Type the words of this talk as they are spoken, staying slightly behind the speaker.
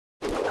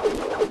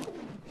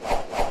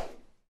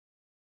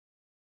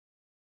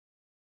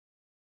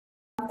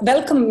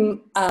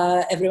Welcome,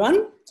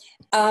 everyone.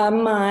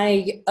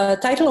 My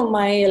title of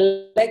my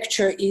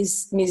lecture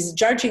is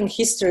Misjudging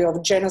History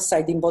of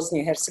Genocide in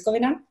Bosnia and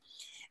Herzegovina.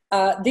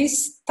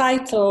 This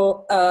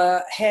title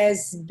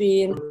has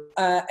been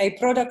a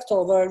product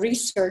of a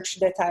research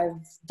that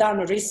I've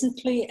done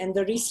recently, and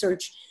the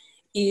research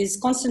is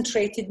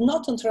concentrated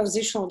not on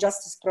transitional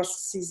justice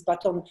processes,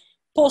 but on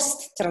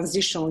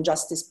post-transitional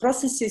justice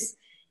processes.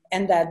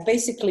 And that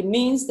basically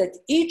means that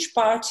each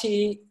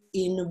party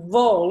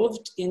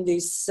involved in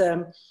this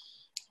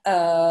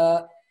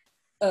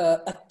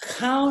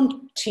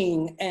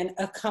accounting and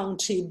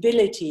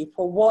accountability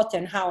for what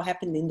and how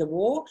happened in the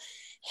war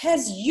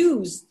has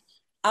used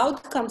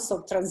outcomes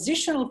of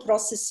transitional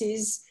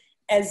processes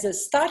as a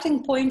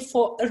starting point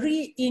for a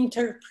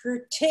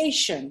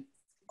reinterpretation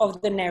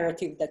of the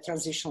narrative that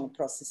transitional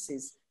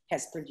processes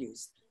has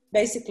produced.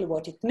 Basically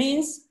what it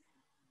means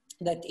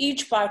that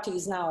each party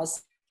is now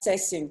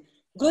assessing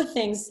good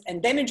things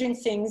and damaging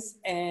things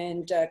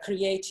and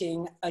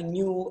creating a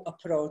new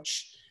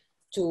approach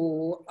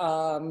to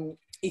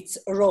its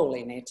role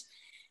in it.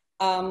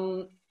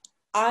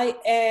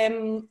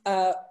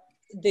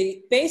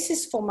 The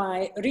basis for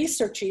my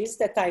research is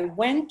that I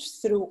went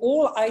through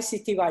all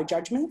ICTY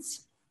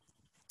judgments,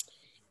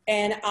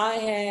 and I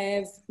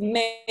have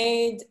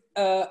made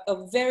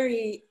a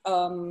very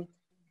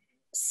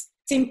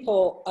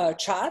simple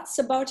charts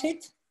about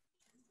it.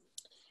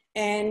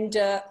 And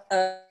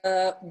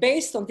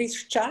based on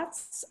these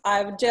charts,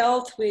 I've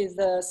dealt with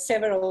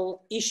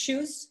several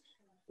issues.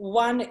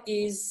 One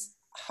is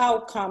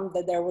how come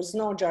that there was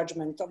no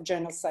judgment of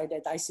genocide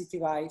at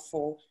ICTY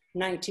for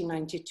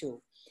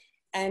 1992.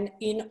 And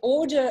in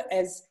order,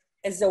 as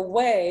a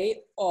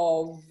way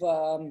of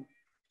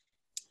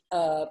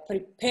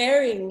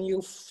preparing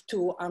you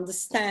to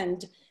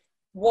understand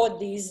what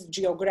this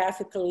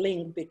geographical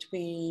link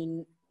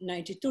between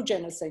 92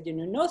 genocide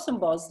in northern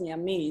Bosnia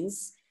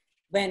means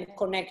when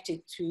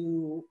connected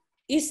to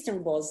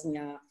Eastern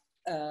Bosnia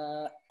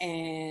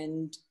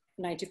and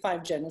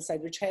 95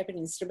 genocide, which happened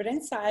in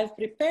Srebrenica, I've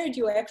prepared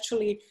you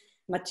actually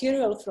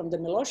material from the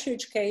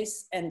Milosevic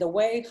case and the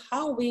way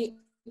how we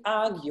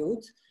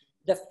argued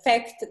the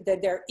fact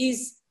that there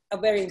is a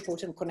very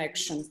important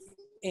connection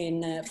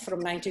in from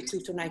 92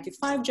 to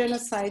 95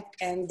 genocide,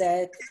 and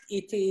that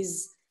it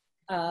is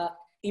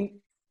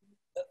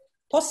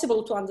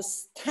possible to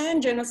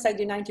understand genocide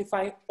in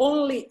 95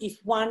 only if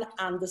one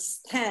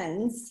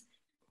understands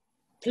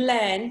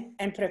plan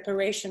and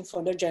preparation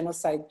for the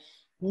genocide,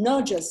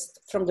 not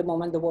just from the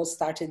moment the war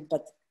started,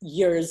 but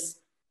years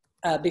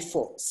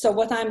before. So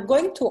what I'm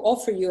going to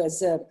offer you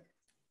as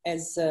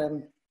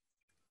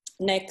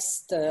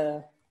next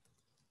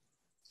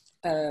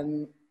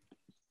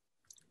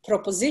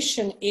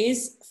proposition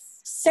is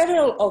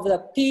several of the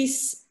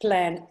peace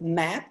plan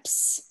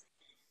maps,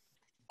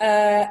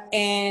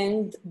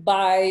 and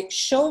by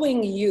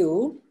showing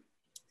you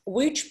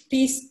which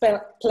peace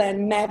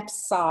plan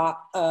maps are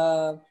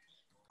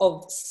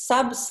of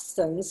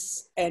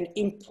substance and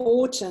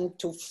important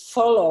to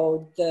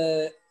follow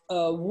the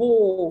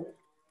war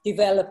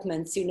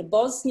developments in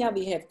Bosnia.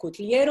 We have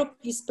Kutliero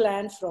peace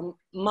plan from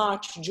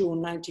March,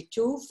 June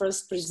 92,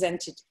 first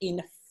presented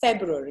in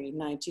February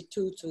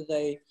 92 to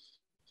the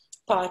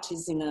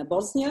parties in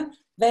Bosnia.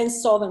 Then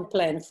Soven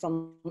plan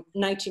from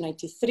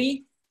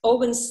 1993.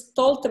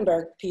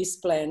 Owen-Stoltenberg peace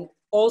plan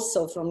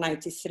also from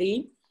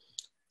 93.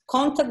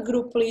 Contact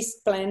group peace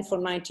plan for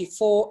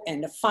 94,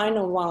 and the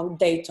final one,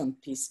 Dayton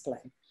peace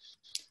plan.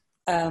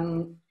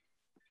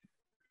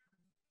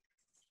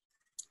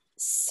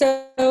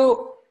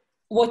 So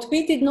what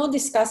we did not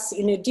discuss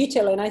in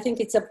detail, and I think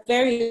it's a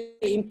very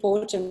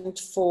important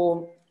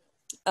for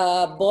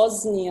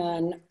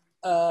Bosnian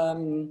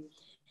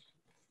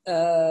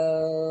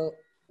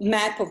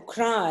map of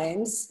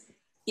crimes,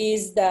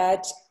 is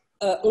that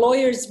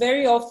lawyers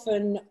very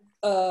often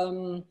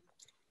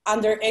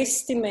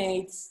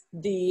underestimate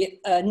the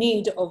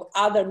need of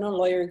other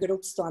non-lawyer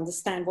groups to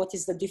understand what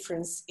is the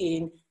difference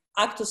in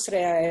actus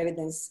rea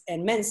evidence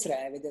and mens rea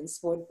evidence.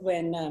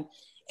 When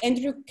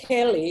Andrew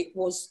Kelly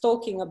was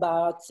talking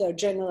about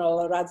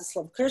General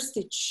Radislav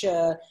Krstić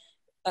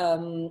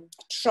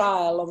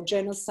trial of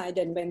genocide,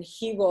 and when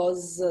he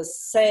was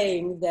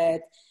saying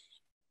that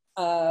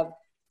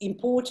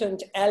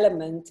important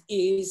element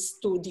is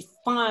to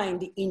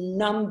define in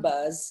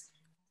numbers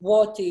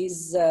what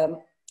is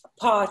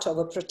part of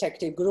a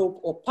protected group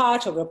or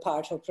part of a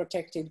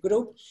protected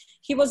group.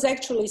 He was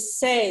actually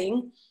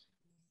saying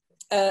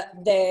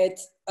that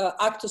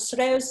actus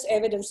reus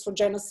evidence for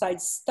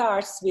genocide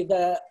starts with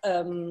a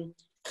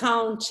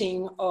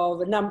counting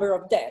of a number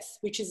of deaths,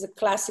 which is a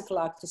classical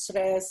actus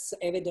reus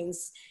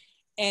evidence.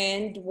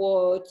 And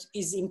what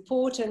is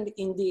important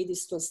indeed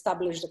is to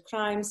establish the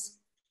crimes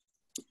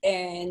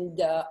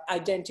and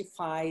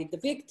identify the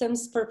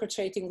victims,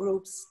 perpetrating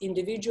groups,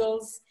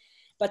 individuals,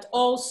 but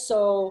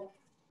also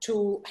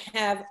to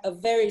have a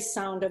very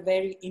sound, a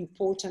very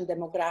important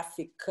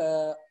demographic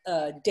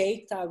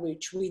data,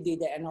 which we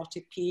did an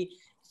OTP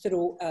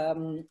through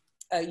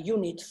a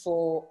unit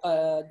for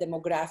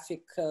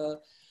demographic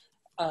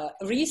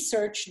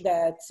research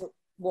that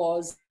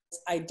was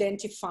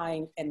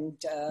identifying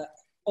and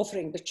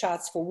offering the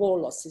charts for war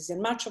losses.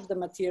 And much of the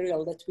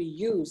material that we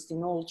used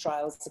in all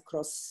trials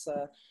across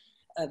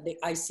the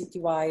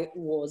ICTY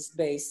was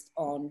based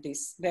on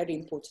these very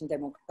important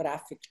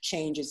demographic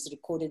changes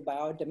recorded by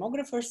our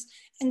demographers.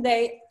 And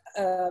they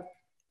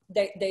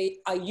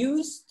are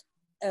used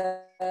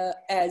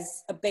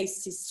as a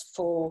basis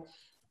for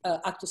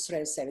actus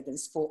reus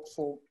evidence,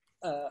 for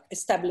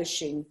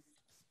establishing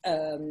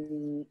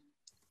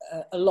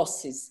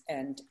losses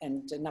and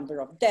the number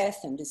of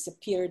deaths and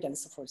disappeared and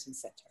so forth,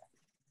 etc.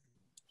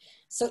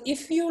 So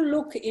if you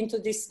look into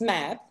this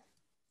map,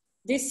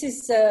 this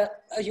is a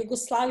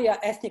Yugoslavia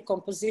ethnic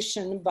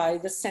composition by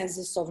the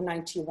census of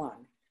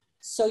 91.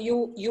 So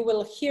you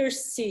will here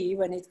see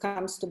when it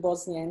comes to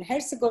Bosnia and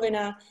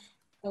Herzegovina,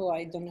 oh,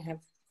 I don't have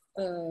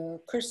a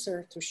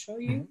cursor to show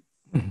you.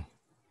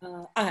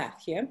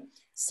 Here.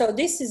 So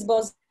this is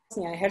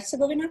Bosnia and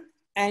Herzegovina,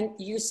 and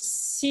you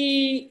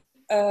see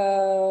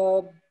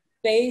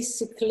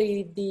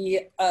basically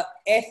the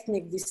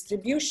ethnic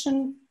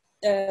distribution.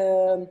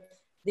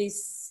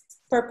 This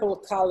purple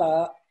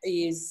color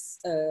is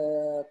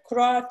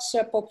Croat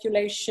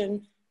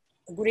population,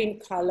 green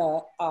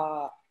color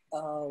are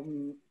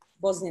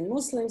Bosnian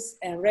Muslims,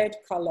 and red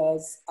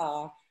colors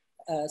are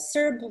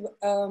Serb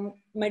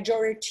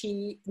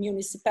majority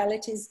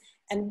municipalities.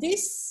 And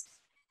this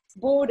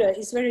border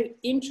is very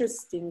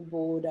interesting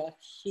border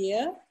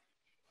here.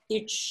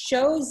 It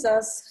shows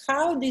us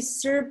how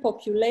this Serb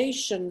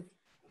population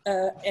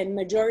and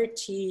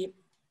majority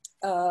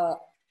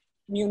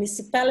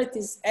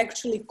municipalities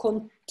actually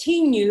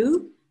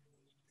continue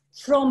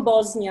from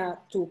Bosnia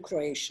to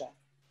Croatia.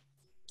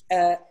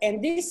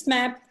 And this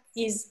map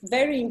is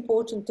very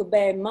important to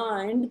bear in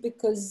mind,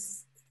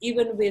 because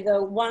even with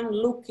one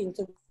look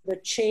into the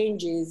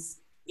changes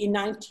in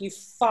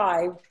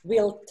 95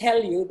 will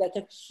tell you that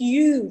a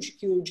huge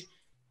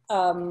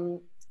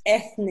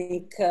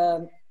ethnic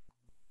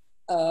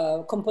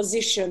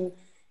composition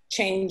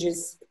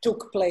changes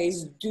took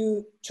place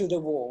due to the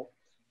war.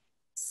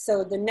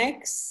 So the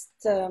next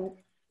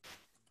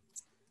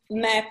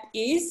map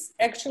is,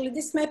 actually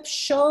this map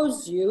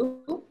shows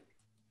you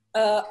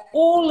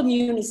all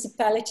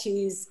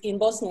municipalities in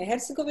Bosnia and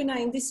Herzegovina,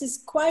 and this is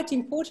quite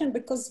important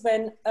because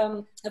when,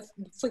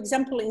 for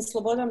example, in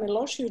Slobodan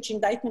Milošević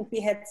indictment,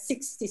 we had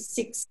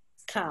 66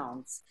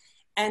 counts.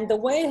 And the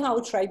way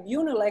how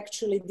tribunal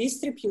actually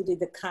distributed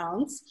the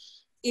counts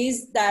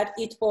is that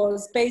it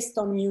was based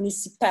on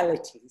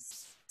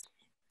municipalities.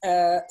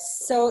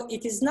 So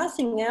it is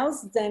nothing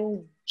else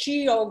than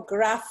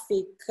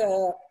geographic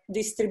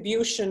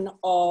distribution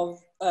of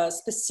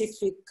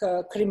specific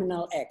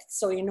criminal acts.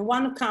 So in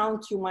one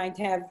count, you might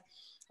have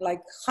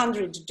like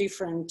 100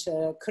 different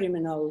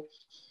criminal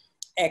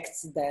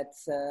acts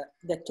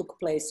that took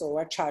place or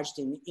were charged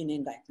in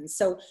indictment.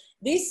 So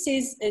this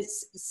is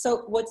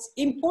so what's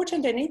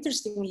important and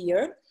interesting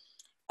here,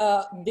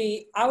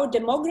 our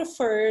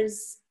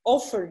demographers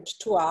offered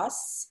to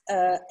us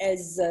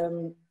as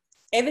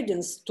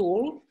evidence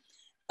tool,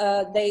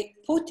 they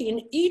put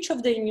in each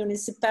of the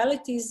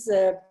municipalities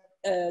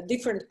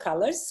different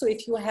colors. So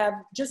if you have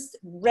just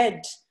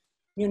red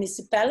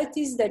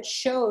municipalities, that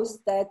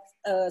shows that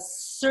a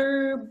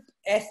Serb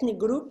ethnic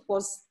group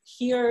was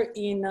here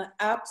in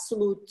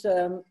absolute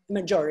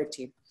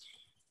majority.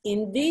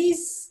 In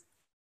these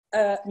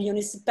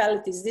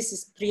municipalities, this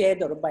is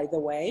Prijedor, by the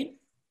way,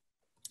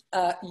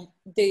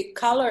 the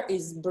color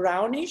is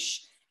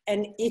brownish,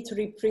 and it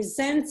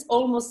represents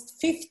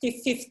almost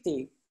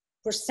 50-50%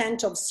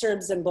 of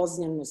Serbs and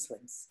Bosnian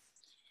Muslims.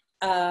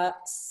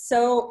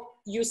 So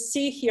you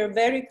see here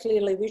very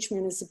clearly which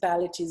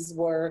municipalities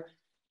were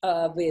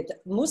with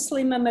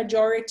Muslim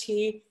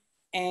majority,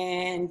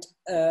 and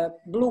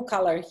blue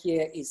color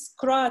here is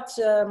Croat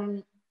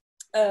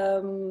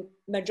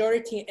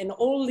majority, and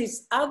all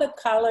these other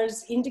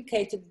colors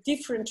indicated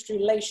different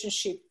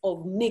relationship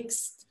of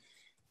mixed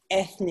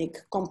ethnic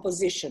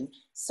composition.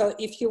 So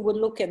if you would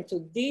look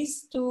into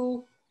these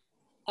two,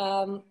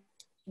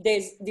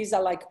 these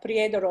are like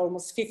Prijedor,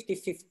 almost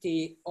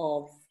 50-50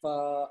 of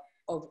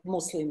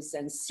Muslims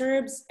and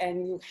Serbs,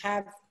 and you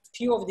have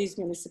few of these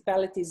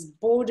municipalities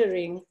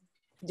bordering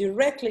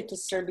directly to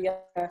Serbia,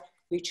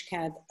 which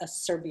had a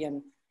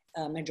Serbian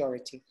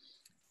majority.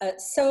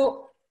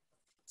 So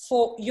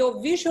for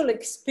your visual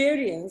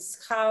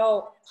experience,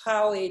 how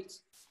it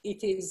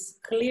is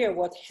clear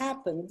what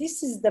happened,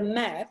 this is the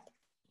map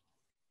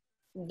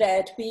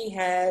that we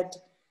had,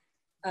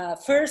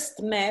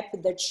 first map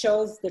that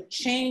shows the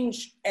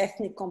change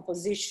ethnic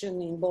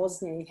composition in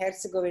Bosnia and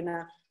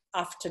Herzegovina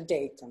after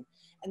Dayton.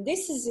 And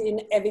this is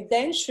in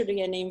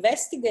evidentiary and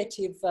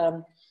investigative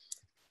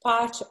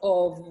part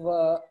of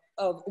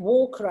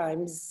war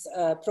crimes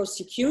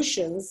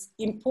prosecutions,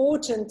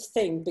 important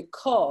thing,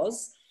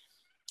 because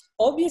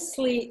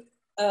obviously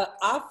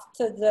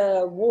after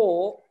the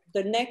war,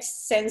 the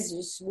next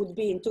census would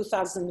be in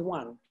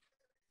 2001.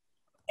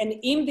 And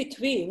in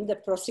between, the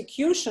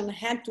prosecution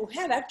had to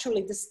have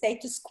actually the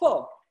status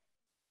quo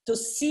to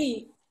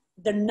see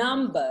the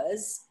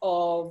numbers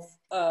of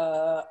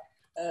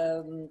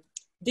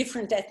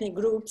different ethnic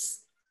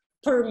groups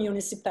per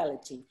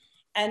municipality.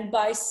 And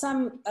by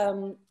some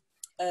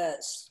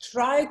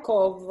strike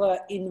of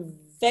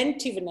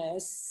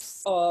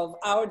inventiveness of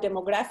our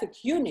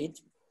demographic unit,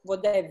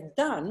 what they've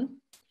done,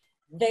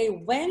 they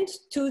went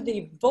to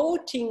the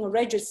voting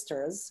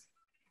registers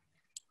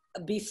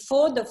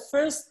before the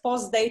first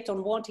post date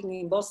on voting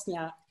in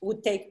Bosnia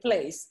would take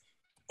place.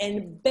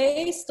 And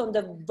based on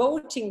the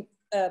voting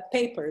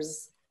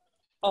papers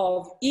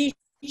of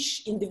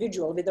each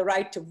individual with the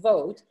right to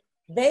vote,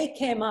 they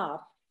came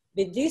up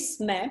with this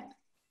map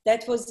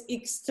that was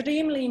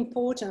extremely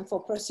important for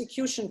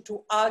prosecution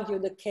to argue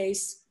the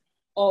case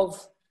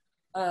of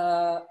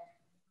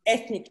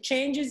ethnic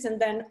changes. And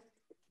then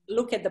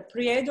look at the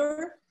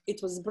Prijedor,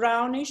 it was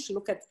brownish.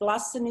 Look at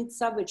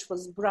Vlasenica, which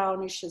was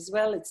brownish as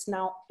well. It's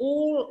now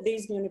all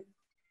these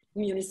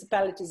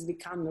municipalities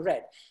become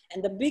red.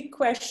 And the big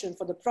question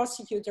for the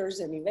prosecutors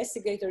and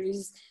investigators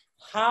is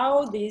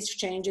how these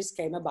changes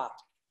came about.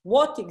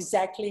 What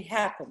exactly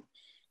happened?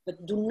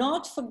 But do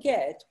not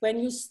forget, when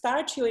you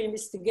start your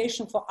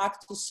investigation for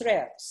actus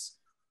reus,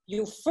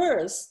 you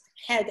first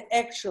had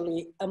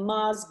actually a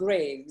mass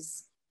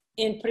graves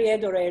in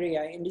Prijedor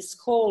area, in this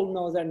whole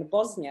northern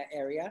Bosnia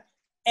area,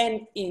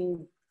 and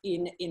in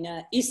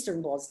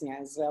eastern Bosnia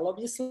as well,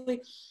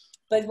 obviously.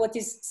 But what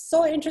is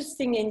so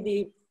interesting in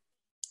the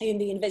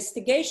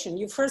investigation,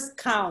 you first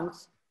count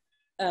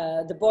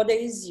the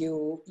bodies,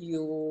 you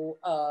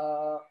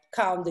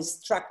count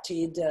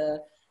destructed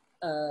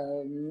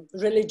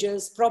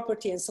religious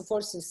property and so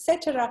forth,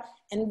 etc.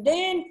 And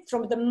then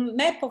from the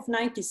map of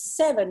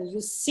 97,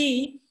 you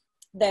see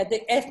that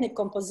the ethnic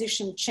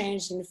composition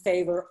changed in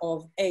favor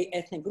of a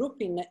ethnic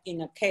group.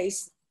 In a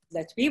case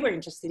that we were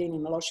interested in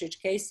Milošević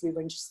case, we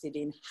were interested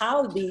in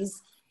how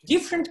these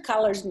different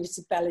colors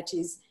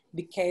municipalities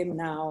became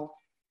now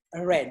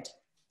red.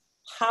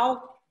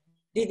 How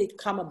did it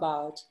come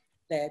about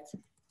that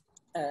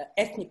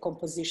ethnic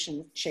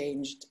composition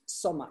changed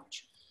so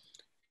much?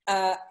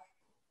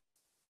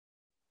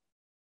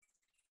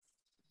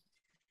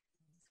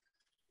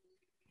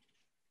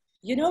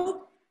 You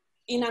know,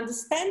 in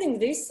understanding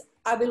this,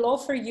 I will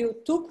offer you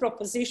two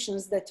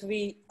propositions that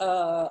we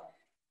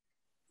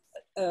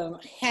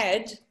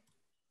had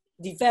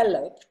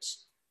developed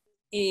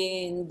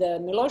in the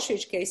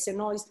Milošević case and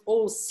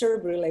all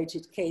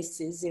Serb-related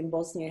cases in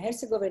Bosnia and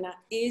Herzegovina.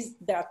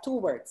 There are two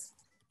words: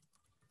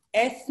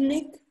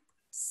 ethnic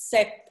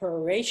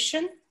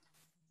separation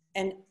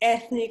and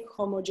ethnic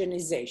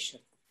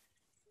homogenization.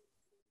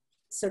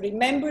 So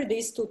remember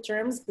these two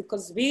terms,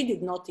 because we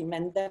did not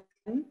invent them.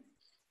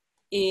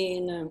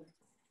 In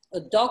a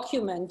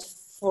document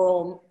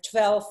from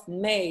 12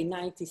 May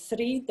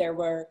 93, there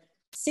were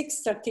 6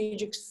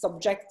 strategic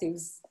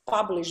objectives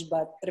published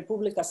by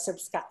Republika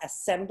Srpska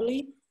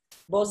Assembly,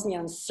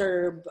 Bosnian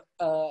Serb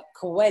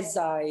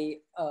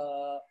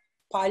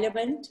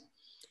quasi-parliament.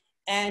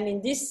 And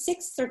in these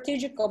 6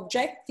 strategic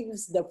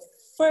objectives, the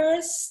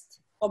first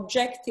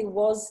objective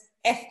was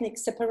ethnic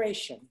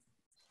separation.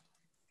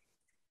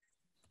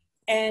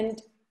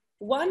 And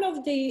one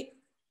of the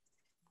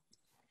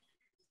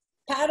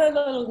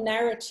parallel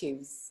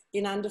narratives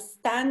in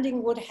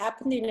understanding what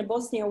happened in the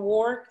Bosnia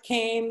war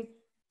came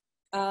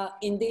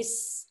in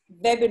this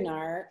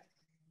webinar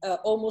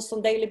almost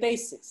on daily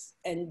basis.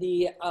 And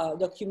the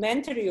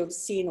documentary you've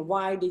seen,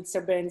 Why Did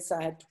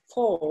Srebrenica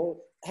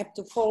Have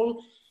to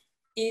Fall,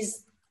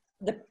 is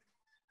the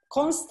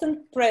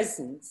constant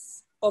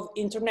presence of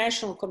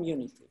international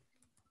community.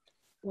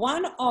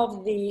 One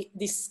of the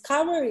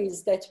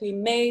discoveries that we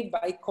made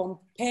by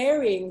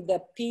comparing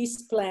the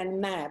peace plan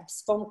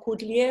maps from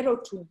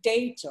Kudliero to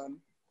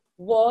Dayton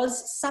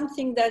was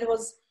something that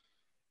was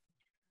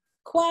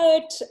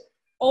quite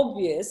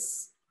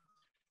obvious,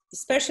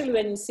 especially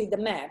when you see the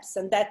maps,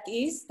 and that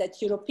is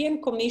that European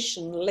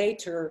Commission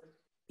later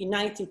in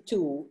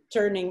 92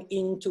 turning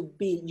into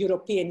be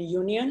European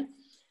Union,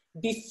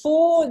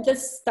 before the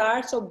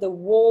start of the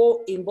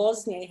war in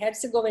Bosnia and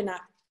Herzegovina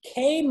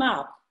came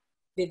up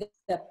with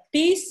a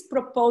peace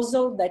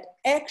proposal that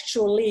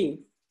actually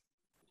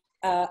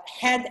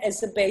had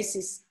as a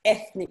basis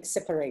ethnic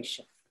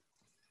separation.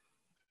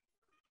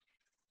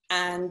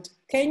 And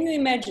can you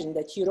imagine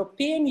that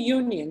European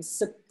Union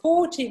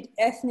supported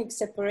ethnic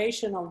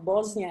separation of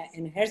Bosnia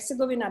and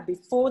Herzegovina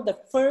before the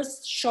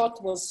first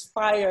shot was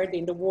fired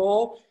in the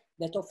war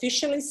that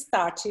officially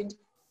started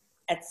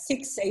at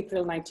 6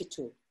 April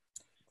 92.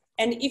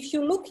 And if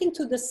you look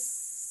into the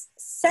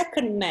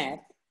second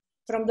map,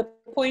 from the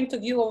point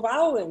of view of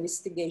our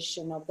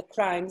investigation of the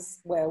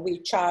crimes where we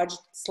charged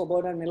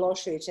Slobodan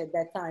Milošević, at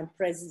that time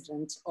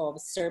president of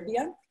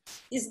Serbia,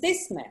 is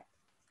this map.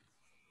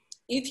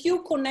 If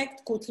you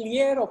connect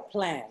Kutliero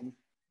plan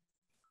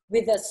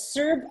with a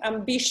Serb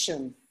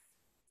ambition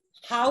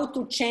how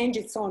to change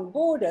its own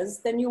borders,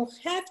 then you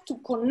have to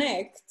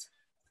connect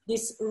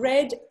this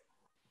red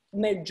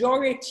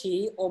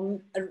majority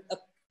of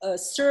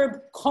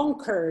Serb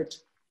conquered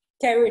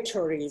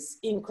territories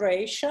in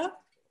Croatia,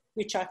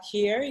 which are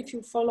here, if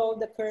you follow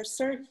the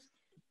cursor,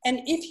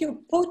 And if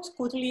you put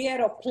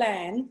Kutljerov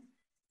plan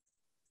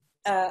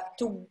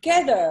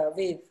together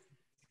with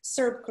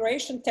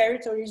Serb-Croatian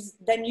territories,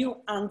 then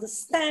you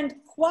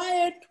understand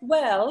quite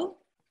well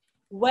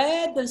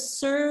where the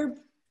Serb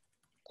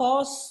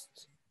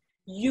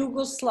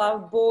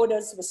post-Yugoslav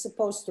borders were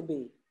supposed to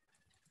be.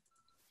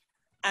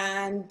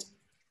 And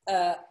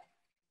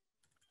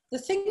the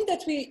thing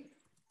that we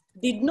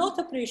did not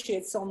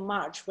appreciate so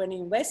much when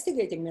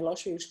investigating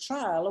Milosevic's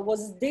trial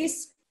was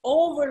this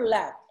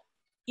overlap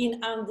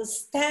in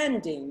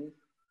understanding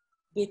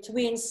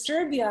between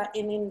Serbia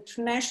and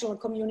international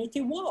community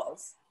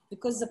was,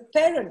 because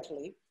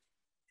apparently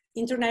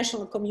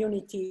international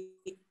community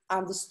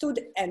understood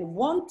and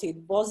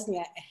wanted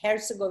Bosnia and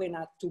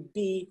Herzegovina to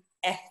be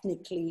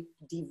ethnically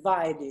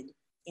divided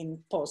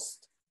in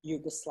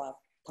post-Yugoslav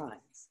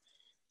times.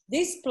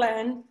 This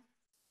plan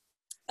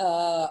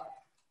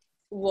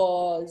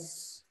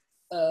was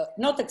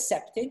not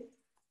accepted,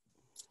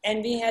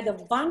 and we had a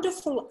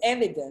wonderful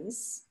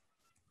evidence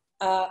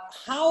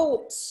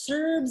how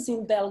Serbs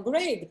in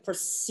Belgrade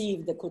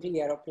perceived the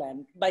Kutljerov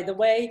plan. By the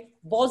way,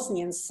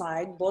 Bosnian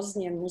side,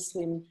 Bosnian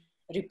Muslim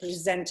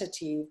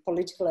representative,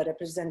 political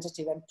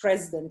representative and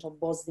president of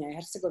Bosnia and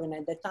Herzegovina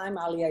at the time,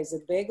 Alija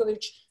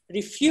Izetbegović,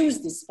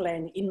 refused this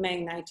plan in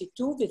May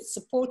 '92 with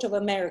support of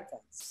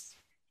Americans.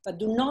 But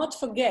do not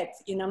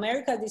forget, in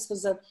America, this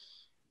was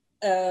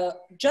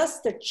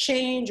just a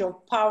change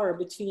of power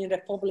between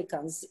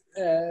Republicans,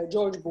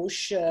 George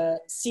Bush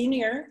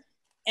Sr.,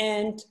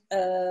 and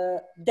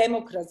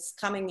Democrats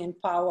coming in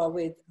power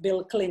with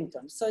Bill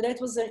Clinton. So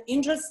that was an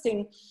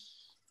interesting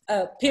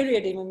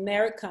period in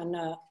American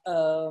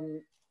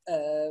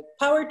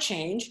power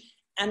change,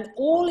 and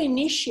all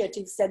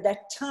initiatives at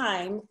that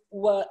time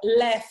were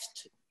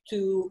left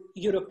to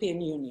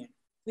European Union,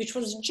 which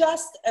was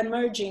just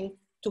emerging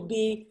to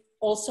be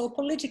also a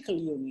political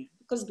union,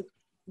 because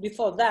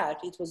before that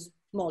it was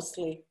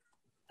mostly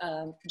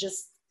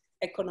just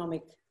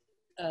economic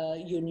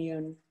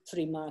union,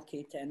 free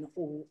market, and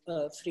all,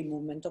 free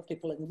movement of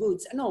people and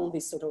goods, and all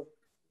these sort of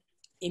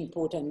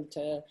important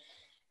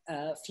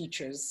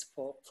features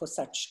for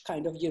such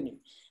kind of union.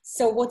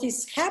 So what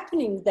is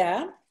happening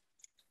there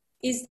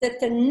is that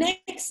the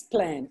next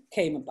plan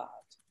came about.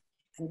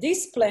 And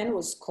this plan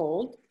was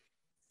called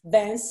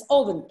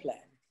Vance-Owen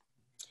plan.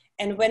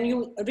 And when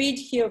you read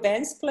here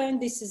Vance plan,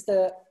 this is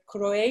the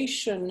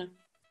Croatian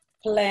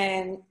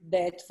plan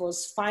that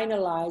was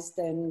finalized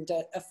and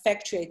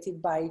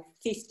effectuated by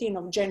 15th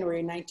of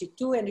January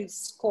 '92, and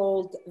it's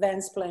called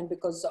Vance plan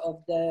because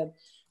of the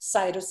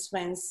Cyrus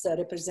Vance,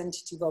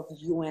 representative of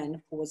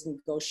UN, who was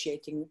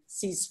negotiating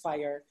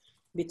ceasefire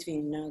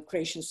between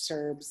Croatian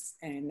Serbs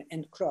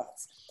and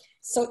Croats.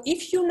 So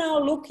if you now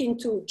look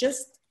into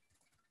just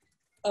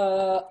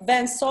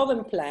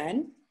Vance-Owen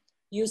plan,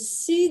 you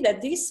see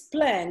that this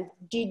plan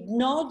did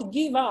not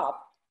give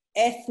up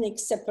ethnic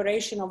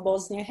separation of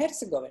Bosnia and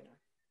Herzegovina.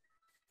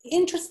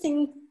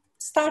 Interesting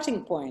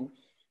starting point,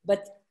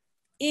 but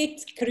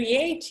it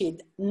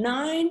created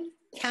 9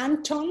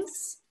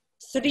 cantons,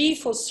 3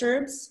 for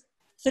Serbs,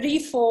 3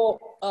 for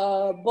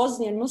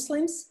Bosnian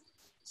Muslims,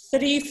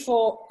 3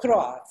 for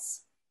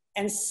Croats,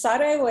 and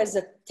Sarajevo as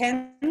a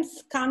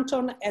 10th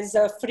canton as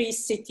a free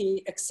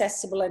city,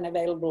 accessible and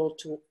available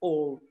to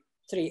all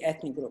 3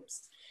 ethnic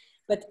groups.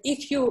 But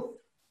if you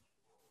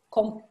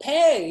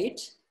compare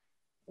it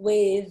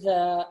with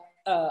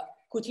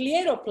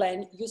Kutljerov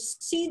plan, you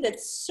see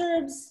that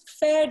Serbs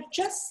fared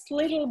just a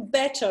little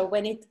better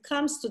when it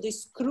comes to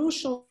these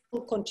crucial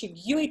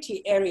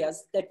contiguity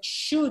areas that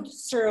should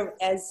serve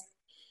as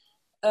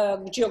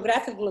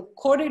geographical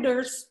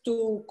corridors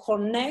to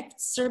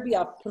connect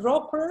Serbia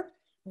proper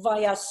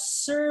via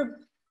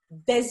Serb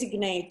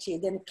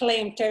designated and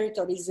claimed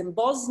territories in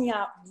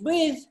Bosnia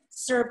with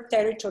Serb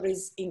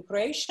territories in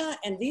Croatia,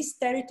 and these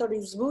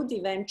territories would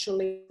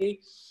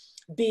eventually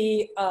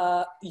be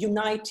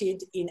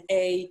united in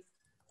a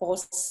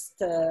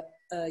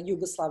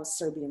post-Yugoslav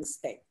Serbian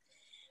state.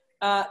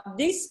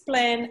 This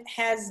plan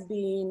has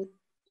been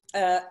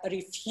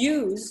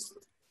refused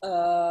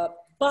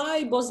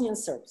by Bosnian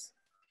Serbs.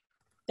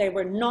 They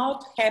were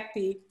not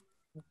happy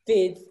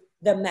with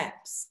the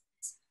maps.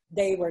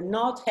 They were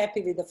not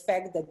happy with the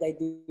fact that they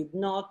did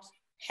not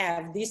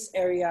have this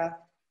area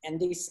and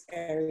this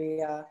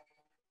area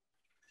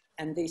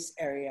and this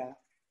area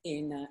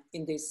in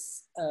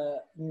this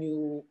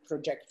new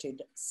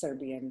projected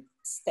Serbian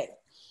state.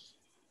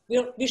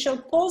 We shall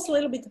pause a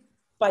little bit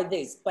by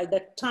this. By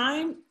the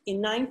time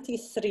in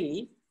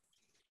 '93,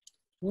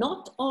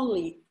 not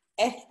only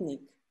ethnic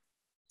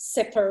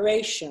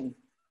separation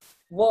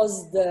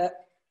was the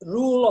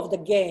rule of the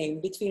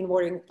game between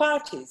warring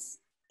parties,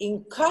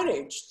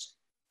 encouraged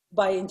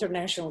by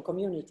international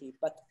community,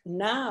 but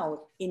now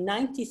in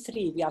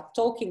 '93, we are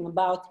talking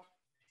about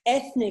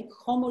ethnic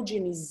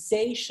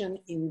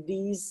homogenization in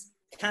these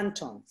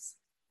cantons.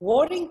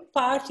 Warring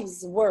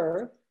parties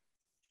were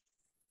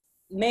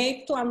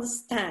made to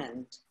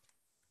understand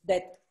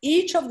that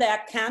each of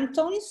their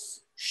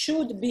cantons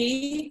should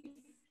be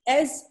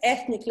as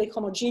ethnically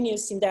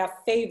homogeneous in their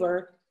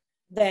favor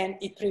than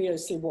it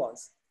previously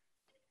was.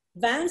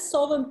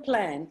 Vance-Owen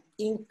plan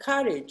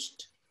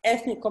encouraged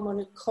ethnic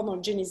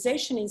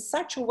homogenization in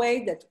such a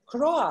way that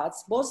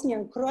Croats,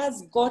 Bosnian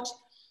Croats, got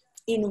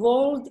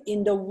involved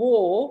in the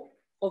war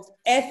of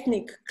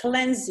ethnic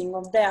cleansing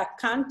of their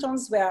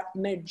cantons, where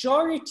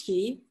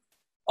majority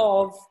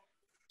of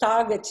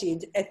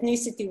targeted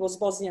ethnicity was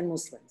Bosnian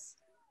Muslims.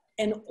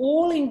 And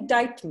all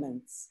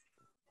indictments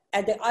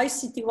at the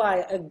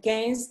ICTY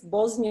against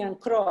Bosnian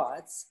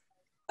Croats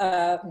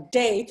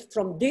date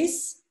from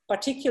this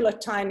particular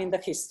time in the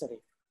history.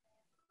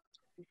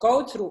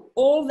 Go through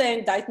all the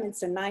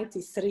indictments, and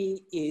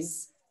 93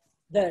 is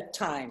the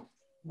time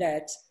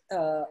that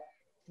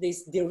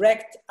this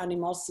direct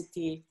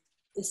animosity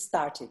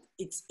started.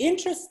 It's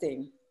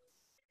interesting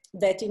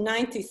that in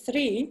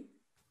 93,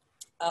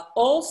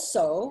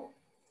 also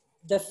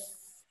the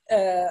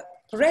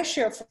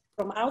pressure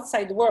from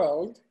outside the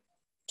world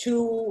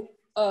to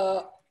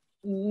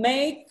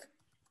make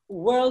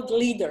world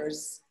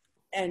leaders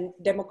and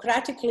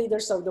democratic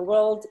leaders of the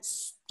world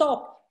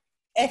stop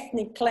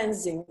ethnic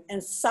cleansing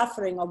and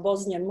suffering of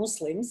Bosnian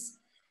Muslims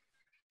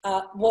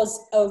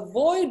was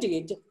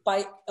avoided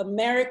by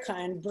America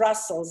and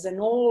Brussels and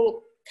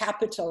all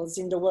capitals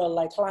in the world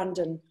like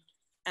London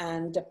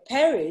and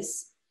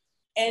Paris.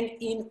 And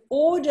in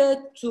order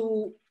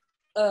to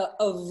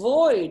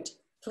avoid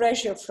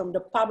pressure from the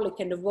public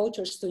and the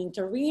voters to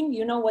intervene,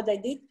 you know what they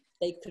did?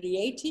 They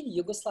created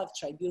Yugoslav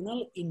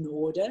Tribunal in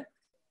order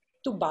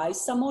to buy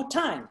some more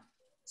time.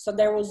 So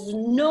there was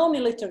no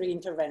military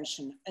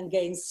intervention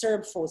against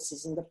Serb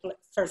forces in the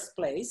first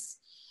place,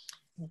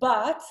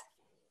 but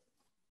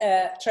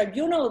a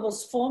tribunal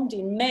was formed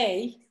in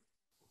May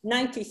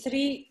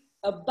 93,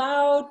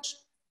 about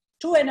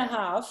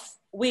 2.5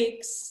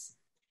 weeks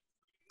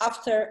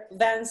after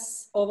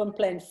Vance-Owen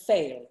plan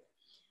failed.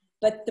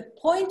 But the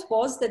point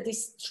was that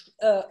this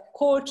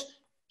court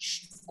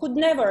should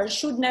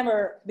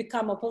never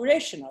become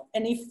operational.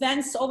 And if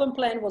Vance-Owen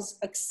plan was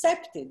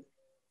accepted,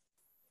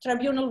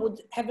 tribunal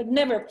would have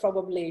never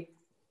probably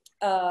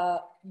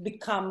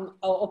become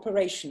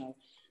operational.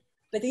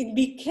 But it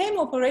became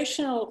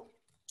operational.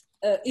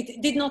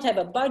 It did not have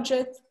a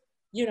budget.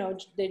 You know,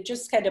 they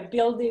just had a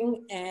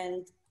building.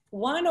 And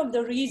one of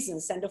the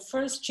reasons, and the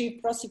first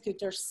chief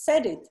prosecutor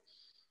said it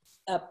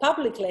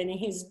publicly in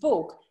his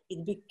book,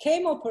 it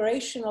became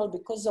operational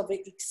because of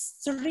an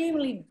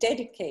extremely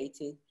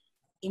dedicated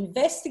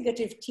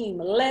investigative team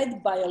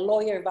led by a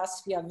lawyer,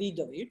 Vasvija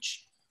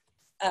Vidovic,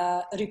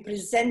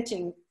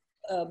 representing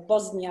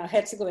Bosnia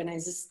Herzegovina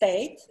as a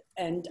state,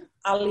 and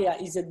Alija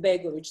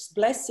Izetbegovic's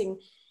blessing.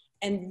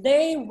 And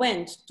they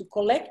went to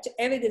collect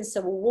evidence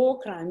of war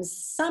crimes.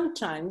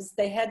 Sometimes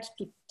they had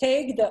to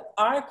take the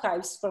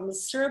archives from the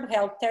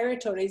Serb-held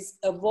territories,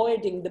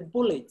 avoiding the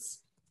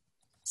bullets,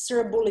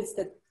 Serb bullets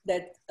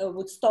that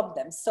would stop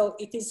them. So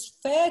it is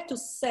fair to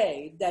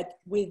say that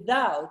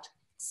without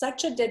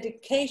such a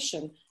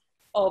dedication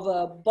of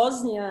a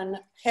Bosnian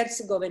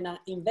Herzegovina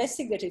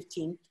investigative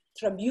team,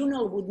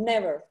 tribunal would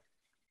never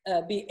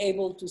be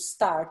able to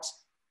start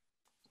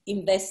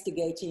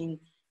investigating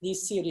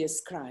these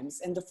serious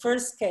crimes. And the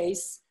first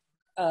case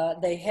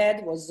they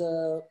had was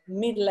a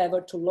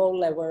mid-level to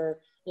low-level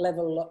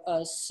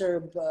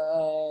Serb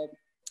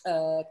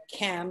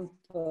camp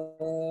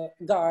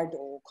guard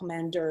or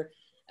commander,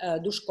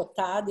 Duško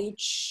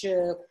Tadić,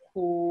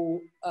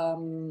 who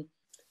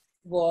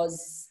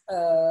was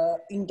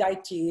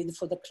indicted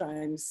for the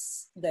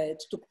crimes that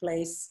took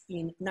place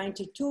in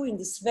 92 in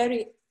this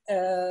very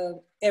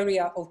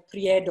area of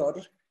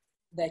Prijedor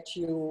that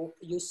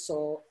you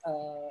saw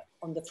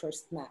on the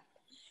first map.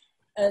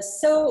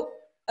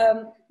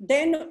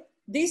 Then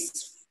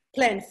this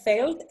plan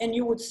failed, and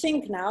you would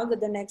think now that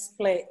the next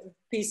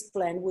peace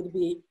plan would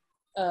be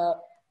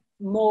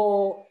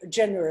more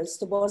generous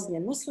to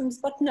Bosnian Muslims,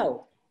 but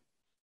no.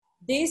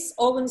 This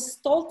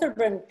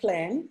Owen-Stoltenberg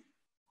plan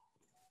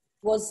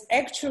was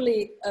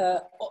actually,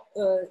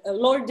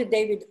 Lord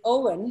David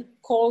Owen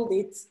called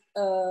it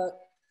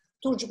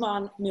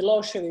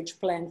Tudjman-Milošević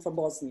plan for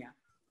Bosnia.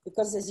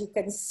 Because as you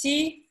can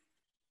see,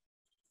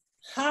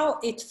 how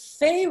it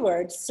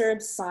favored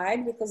Serb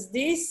side, because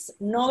this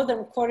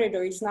northern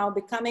corridor is now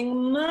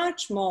becoming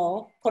much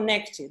more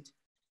connected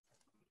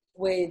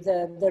with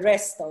the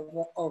rest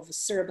of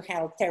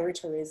Serb-held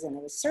territories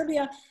in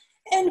Serbia.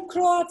 And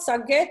Croats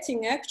are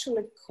getting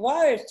actually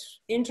quite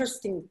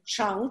interesting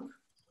chunk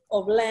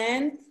of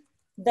land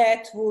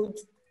that would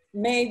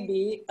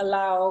maybe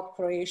allow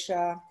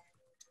Croatia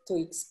to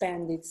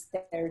expand its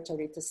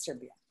territory to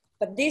Serbia.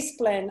 But this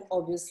plan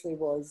obviously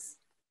was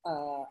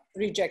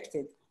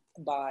rejected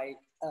by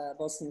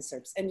Bosnian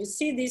Serbs. And you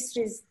see these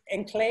three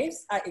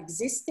enclaves are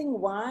existing.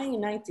 Why?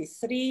 In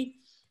 93,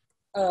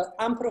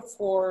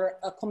 Amprofor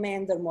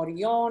commander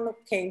Morion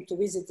came to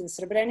visit in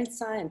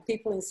Srebrenica, and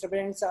people in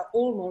Srebrenica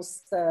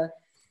almost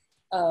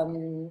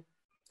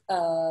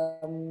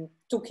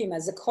took him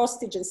as a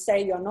hostage and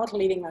say, "You're not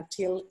leaving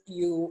until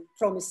you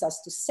promise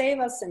us to save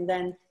us." And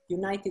then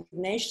United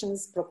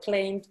Nations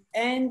proclaimed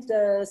and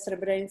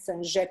Srebrenica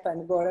and Žepa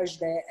and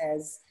Goražde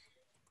as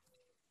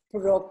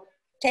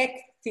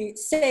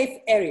safe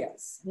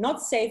areas,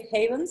 not safe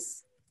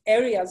havens.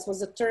 Areas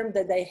was a term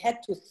that they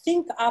had to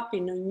think up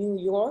in New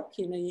York,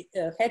 in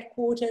the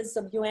headquarters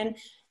of UN,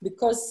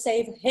 because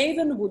safe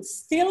haven would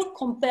still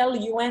compel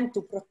UN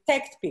to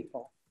protect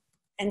people.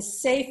 And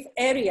safe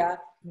area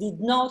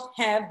did not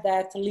have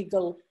that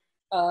legal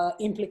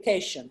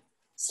implication.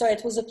 So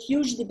it was a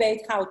huge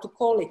debate how to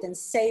call it, and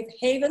safe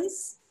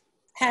havens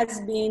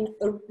has been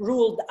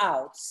ruled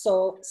out.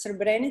 So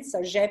Srebrenica,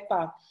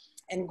 Žepa,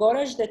 and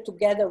Gorazde,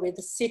 together with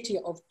the city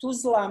of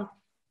Tuzla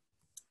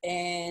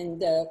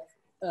and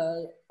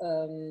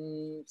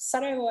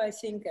Sarajevo, I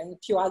think, and a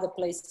few other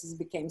places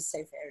became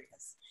safe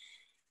areas.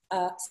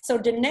 So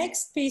the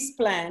next peace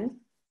plan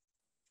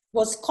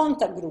was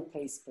contact group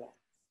peace plan.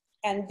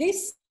 And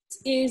this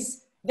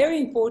is very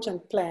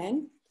important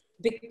plan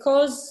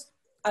because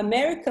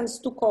Americans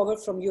took over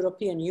from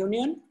European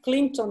Union.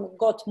 Clinton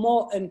got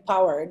more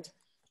empowered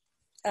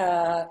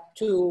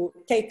to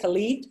take a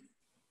lead.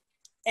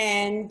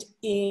 And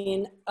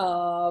in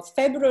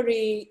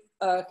February,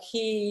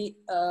 he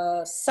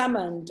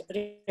summoned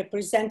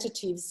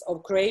representatives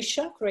of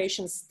Croatia,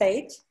 Croatian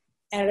state,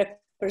 and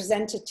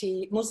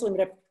Muslim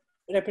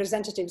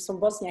representatives from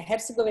Bosnia and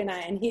Herzegovina,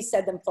 and he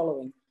said them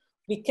following: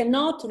 we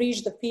cannot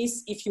reach the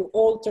peace if you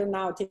all turn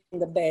out in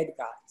the bad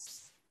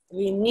guys.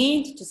 We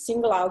need to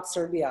single out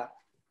Serbia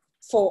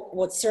for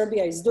what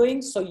Serbia is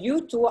doing, so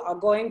you two are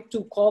going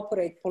to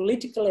cooperate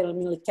politically and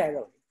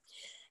militarily.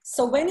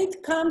 So when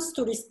it comes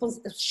to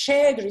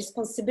shared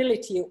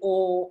responsibility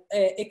or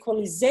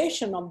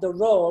equalization of the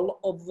role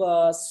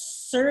of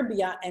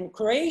Serbia and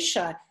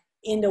Croatia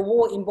in the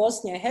war in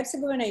Bosnia and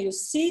Herzegovina, you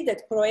see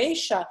that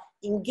Croatia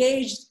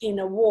engaged in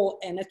a war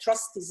and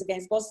atrocities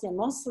against Bosnian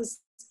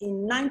Muslims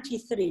in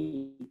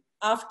 '93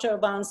 after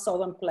Van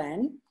Soven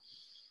plan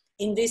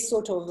in this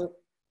sort of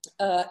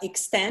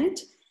extent,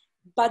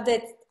 but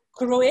that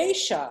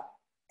Croatia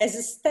as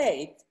a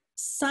state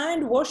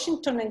signed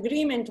Washington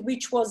Agreement,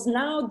 which was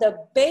now the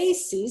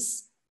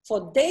basis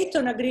for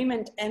Dayton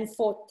Agreement and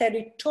for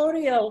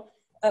territorial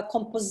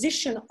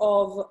composition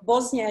of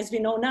Bosnia as we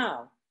know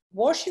now.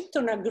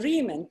 Washington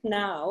Agreement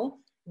now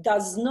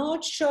does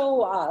not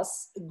show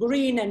us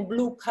green and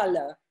blue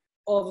color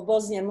of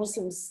Bosnian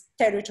Muslims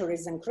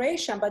territories in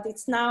Croatia, but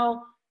it's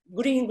now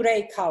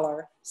green-gray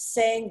color,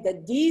 saying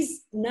that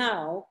these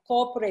now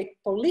cooperate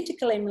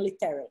politically and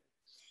militarily.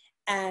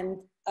 And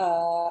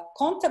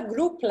contact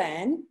group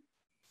plan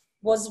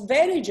was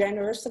very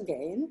generous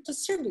again to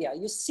Serbia.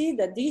 You see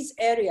that these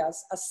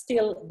areas are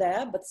still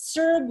there, but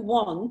Serbs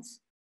want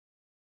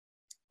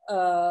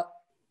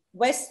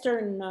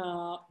Western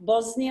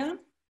Bosnia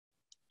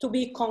to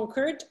be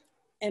conquered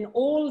and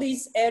all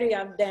these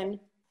areas then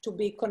to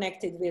be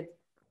connected with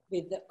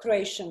the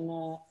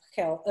Croatian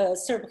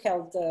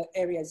Serb-held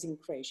areas in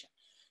Croatia.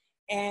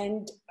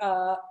 And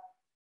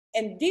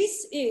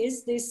this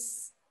is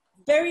this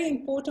very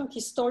important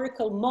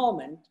historical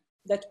moment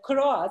that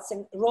Croats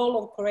and role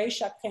of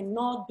Croatia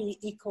cannot be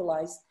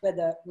equalized with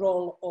the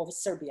role of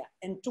Serbia.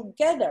 And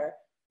together,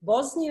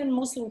 Bosnian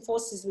Muslim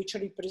forces, which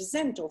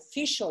represent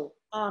official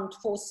armed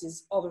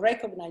forces of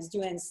recognized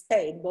UN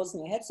state,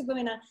 Bosnia and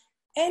Herzegovina,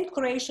 and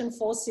Croatian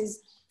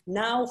forces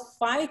now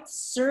fight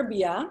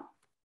Serbia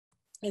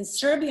and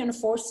Serbian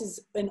forces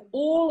in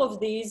all of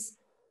these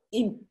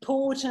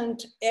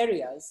important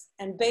areas.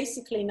 And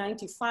basically in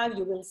 '95,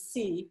 you will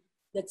see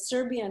that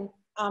Serbian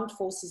armed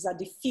forces are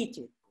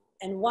defeated.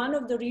 And one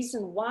of the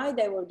reasons why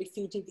they were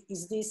defeated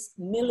is this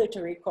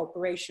military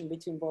cooperation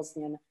between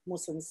Bosnian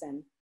Muslims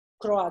and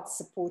Croats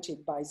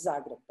supported by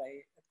Zagreb, by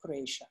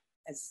Croatia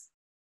as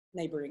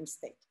neighboring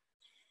state.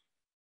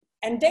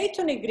 And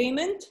Dayton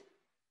Agreement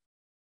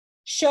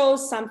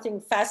shows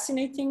something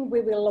fascinating.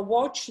 We will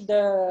watch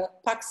the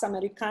Pax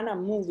Americana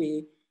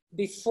movie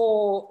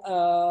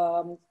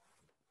before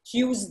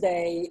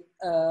Tuesday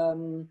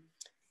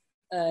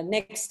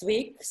next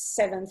week,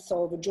 7th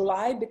of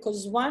July,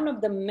 because one of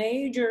the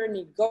major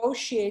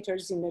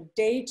negotiators in the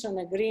Dayton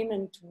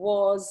Agreement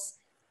was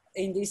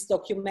in this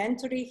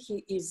documentary.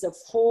 He is a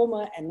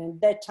former, and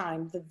at that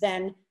time, the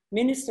then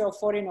Minister of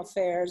Foreign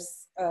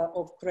Affairs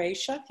of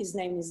Croatia. His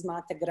name is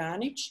Mate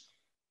Granic.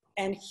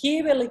 And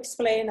he will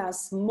explain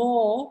us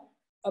more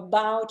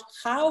about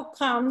how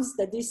comes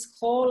that this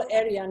whole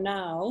area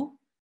now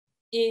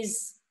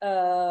is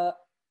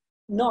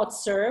not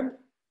Serb,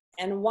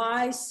 and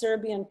why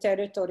Serbian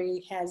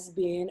territory has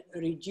been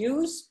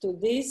reduced to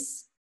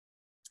this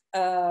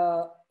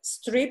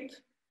strip.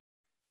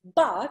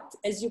 But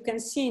as you can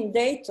see in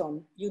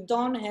Dayton, you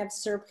don't have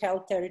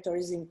Serb-held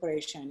territories in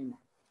Croatia anymore.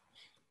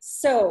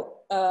 So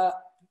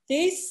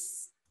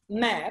this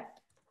map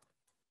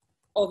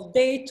of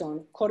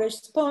Dayton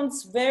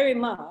corresponds very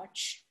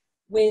much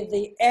with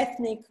the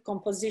ethnic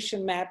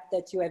composition map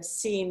that you have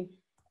seen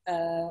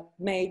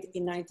made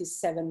in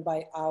 '97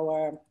 by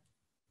our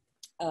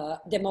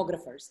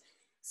demographers.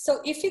 So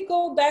if you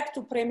go back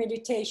to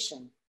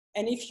premeditation,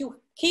 and if you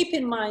keep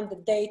in mind the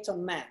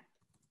Dayton map,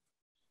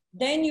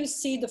 then you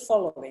see the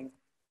following.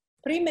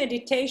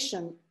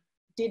 Premeditation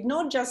did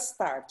not just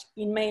start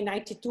in May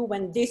 92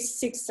 when these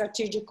 6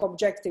 strategic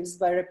objectives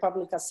by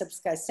Republika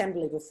Srpska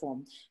Assembly were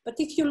formed. But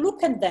if you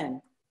look at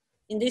them,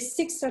 in these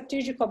 6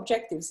 strategic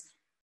objectives,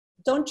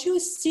 don't you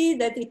see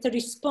that it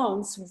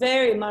responds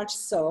very much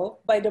so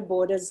by the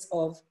borders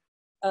of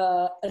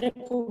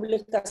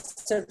Republika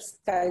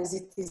Srpska as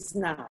it is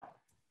now?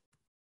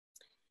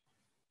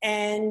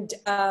 And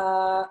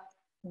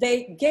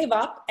they gave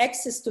up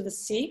access to the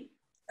sea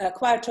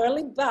quite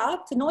early,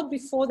 but not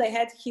before they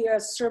had here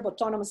a Serb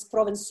autonomous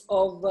province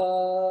of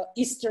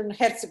Eastern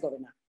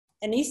Herzegovina.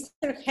 And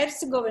Eastern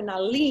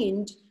Herzegovina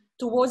leaned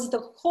towards the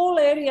whole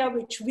area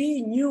which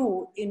we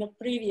knew in the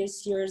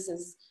previous years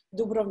as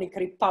Dubrovnik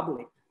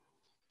Republic.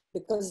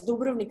 Because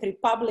Dubrovnik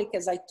Republic,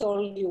 as I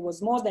told you,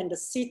 was more than the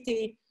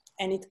city,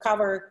 and it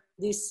covered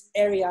this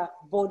area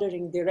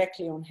bordering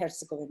directly on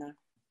Herzegovina,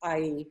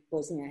 i.e.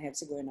 Bosnia and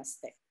Herzegovina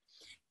state.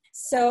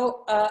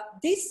 So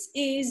this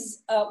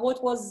is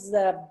what was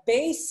the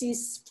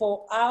basis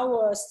for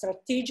our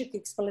strategic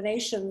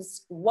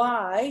explanations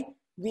why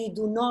we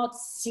do not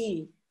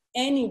see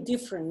any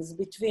difference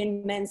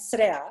between mens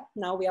rea.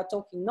 Now we are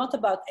talking not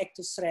about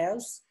actus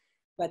reus,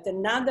 but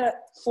another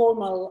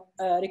formal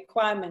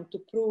requirement to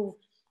prove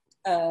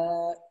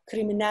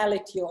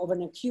criminality of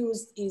an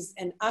accused is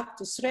an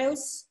actus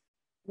reus,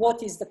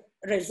 what is the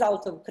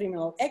result of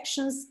criminal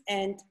actions,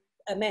 and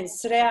a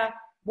mens rea,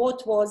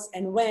 what was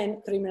and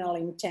when criminal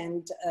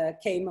intent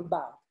came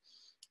about.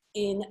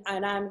 And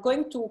I'm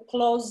going to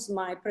close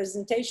my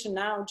presentation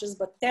now just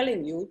by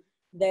telling you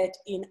that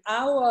in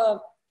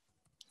our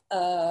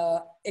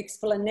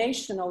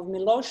explanation of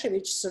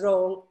Milosevic's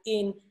role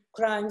in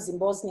crimes in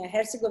Bosnia and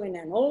Herzegovina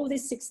and all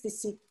these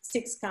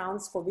 66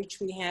 counts for which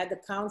we had the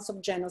counts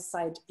of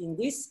genocide in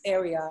this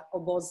area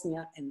of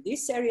Bosnia and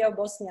this area of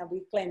Bosnia,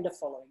 we claim the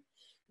following.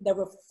 There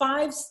were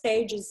 5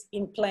 stages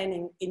in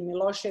planning in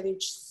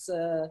Milosevic's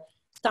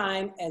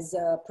time as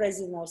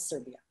president of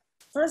Serbia.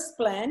 First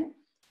plan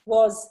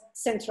was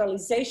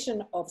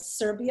centralization of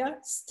Serbia,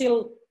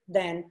 still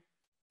then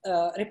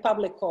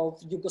Republic of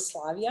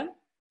Yugoslavia,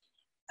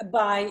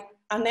 by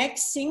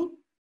annexing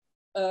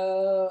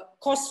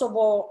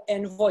Kosovo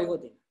and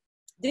Vojvodina.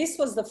 This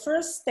was the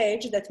first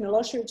stage that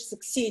Milosevic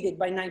succeeded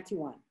by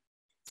 91.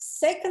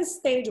 Second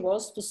stage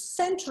was to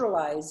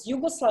centralize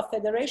Yugoslav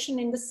Federation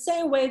in the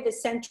same way they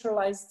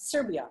centralized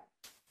Serbia,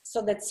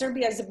 so that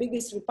Serbia as the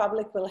biggest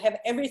republic will have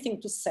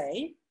everything to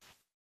say,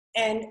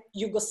 and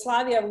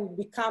Yugoslavia will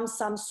become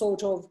some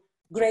sort of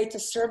greater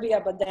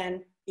Serbia, but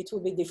then it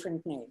will be a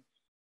different name.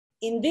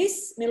 In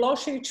this,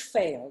 Milosevic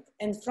failed,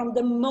 and from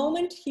the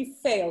moment he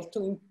failed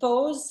to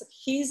impose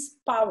his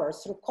power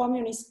through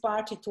Communist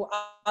Party to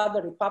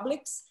other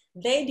republics,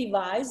 they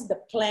devised the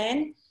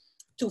plan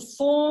to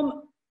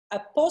form a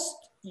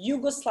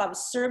post-Yugoslav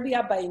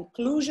Serbia by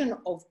inclusion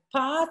of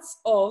parts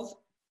of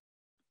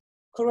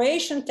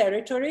Croatian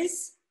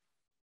territories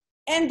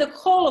and the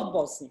whole of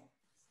Bosnia.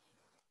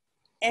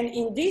 And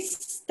in this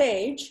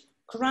stage,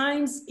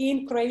 crimes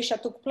in Croatia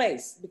took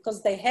place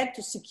because they had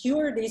to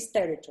secure these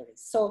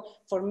territories. So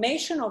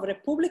formation of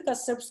Republika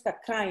Srpska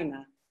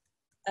Krajina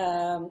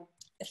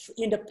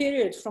in the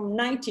period from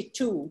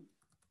 92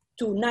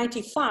 to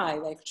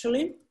 95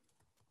 actually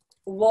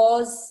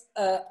was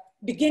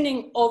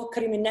beginning of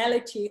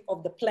criminality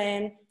of the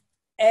plan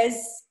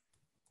as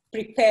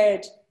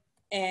prepared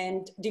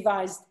and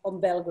devised on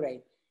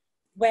Belgrade.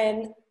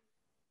 When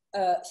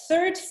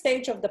third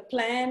stage of the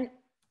plan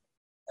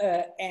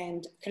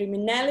and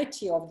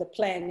criminality of the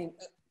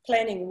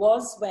planning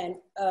was when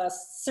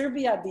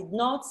Serbia did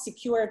not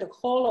secure the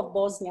whole of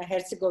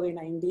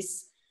Bosnia-Herzegovina in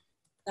this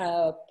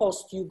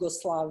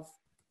post-Yugoslav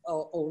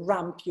or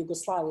rump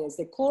Yugoslavia as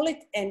they call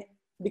it. And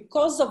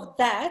because of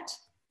that,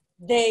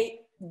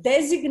 they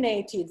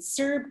designated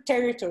Serb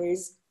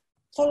territories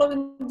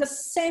following the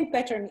same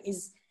pattern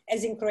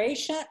as in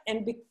Croatia,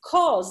 and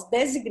because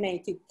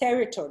designated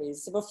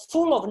territories were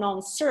full of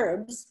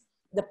non-Serbs,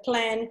 the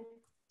plan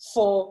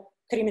for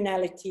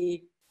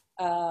criminality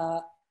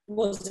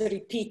was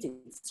repeated.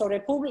 So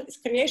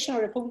creation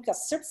of Republika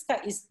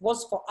Srpska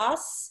was for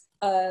us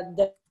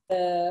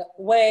the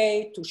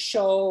way to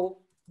show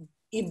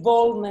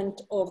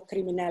involvement of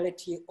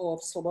criminality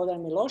of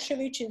Slobodan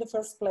Milosevic in the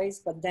first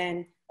place, but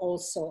then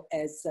also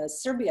as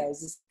Serbia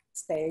as a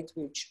state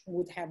which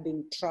would have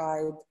been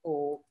tried,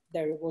 or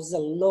there was a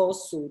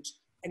lawsuit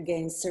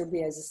against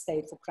Serbia as a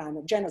state for crime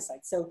of genocide.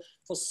 So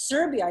for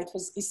Serbia, it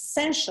was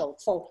essential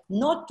for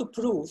not to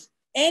prove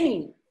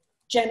any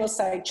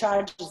genocide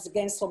charges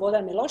against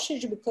Slobodan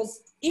Milosevic,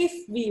 because if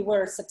we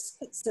were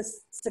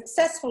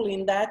successful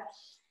in that,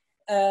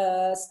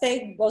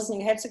 state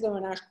Bosnia and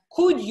Herzegovina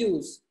could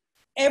use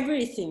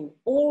everything,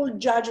 all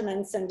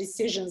judgments and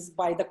decisions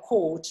by the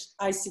court,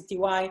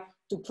 ICTY,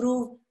 to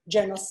prove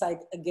genocide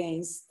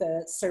against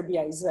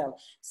Serbia as well.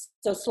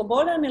 So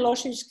Slobodan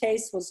Milosevic's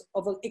case was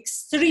of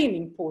extreme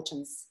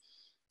importance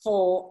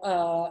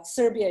for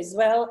Serbia as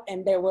well,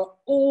 and there were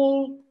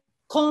all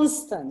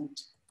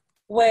constant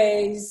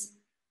ways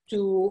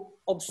to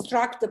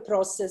obstruct the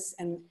process,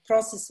 and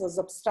process was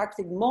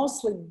obstructed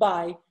mostly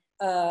by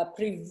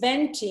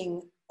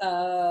preventing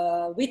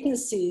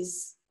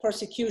witnesses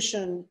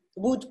prosecution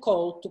would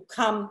call to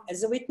come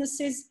as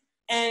witnesses,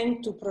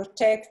 and to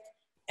protect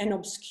and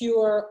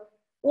obscure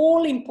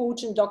all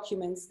important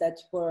documents that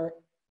were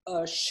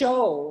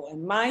show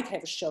and might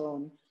have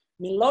shown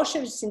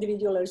Milosevic's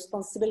individual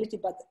responsibility,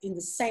 but in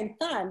the same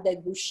time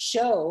that would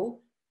show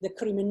the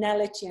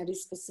criminality and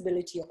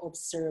responsibility of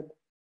Serb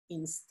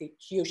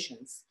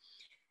institutions.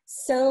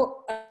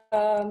 So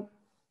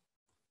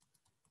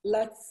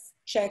let's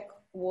check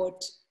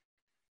what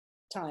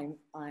time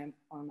I'm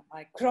on.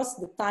 I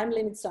crossed the time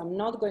limit, so I'm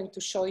not going to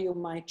show you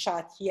my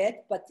chart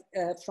yet, but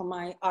from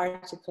my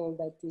article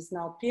that is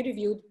now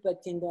peer-reviewed,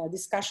 but in the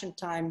discussion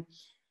time,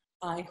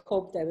 I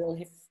hope that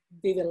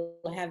we will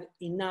have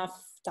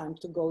enough time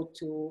to go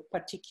to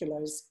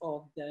particulars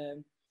of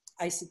the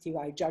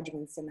ICTY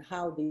judgments and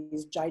how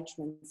these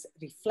judgments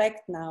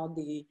reflect now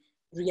the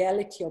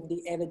reality of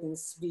the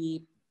evidence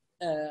we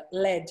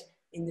led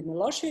in the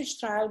Milosevic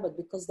trial, but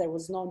because there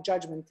was no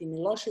judgment in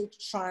Milosevic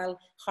trial,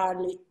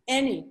 hardly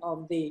any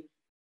of the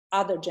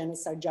other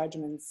genocide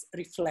judgments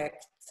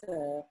reflect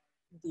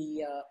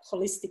the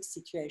holistic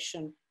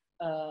situation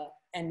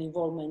and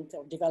involvement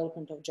or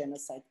development of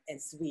genocide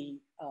as we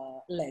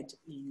led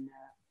in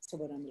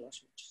Slobodan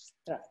Milosevic's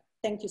trial.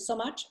 Thank you so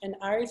much. And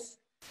Arif,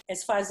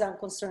 as far as I'm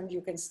concerned,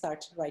 you can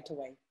start right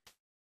away.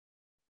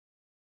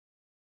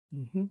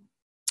 Mm-hmm.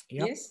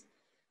 Yep. Yes?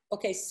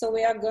 Okay, so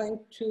we are going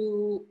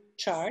to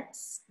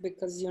charts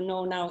because you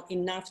know now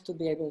enough to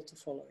be able to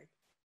follow it.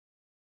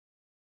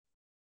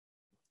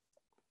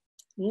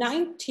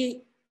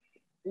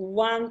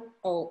 91,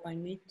 oh, I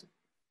need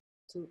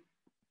to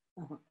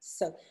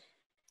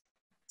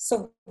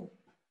So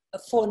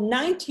for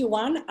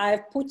 91,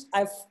 I've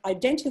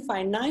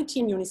identified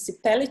 19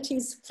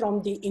 municipalities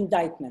from the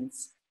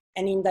indictments.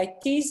 And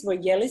indictees were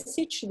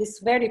Jelisic, this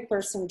very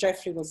person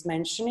Jeffrey was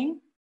mentioning,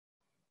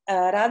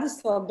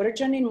 Radislav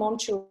Brđanin,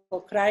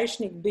 Momčilo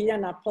Krajišnik,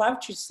 Biljana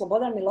Plavčić,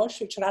 Slobodan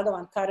Milošević,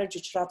 Radovan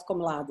Karadžić, Ratko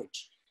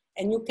Mladić.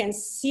 And you can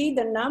see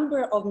the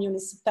number of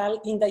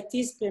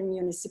indictees per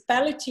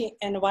municipality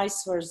and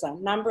vice versa,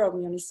 number of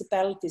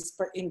municipalities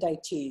per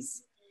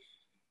indictees.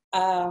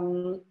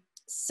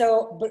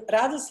 So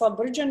Radislav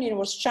Brđanin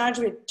was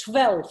charged with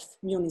 12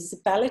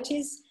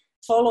 municipalities,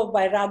 followed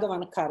by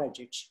Radovan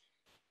Karadžić.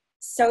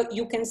 So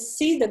you can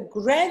see the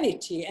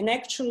gravity and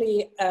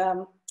actually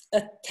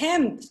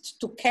attempt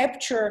to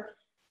capture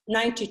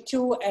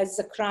 92 as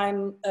a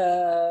crime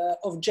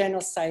of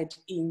genocide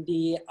in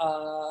the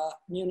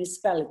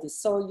municipalities.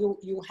 So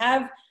you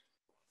have,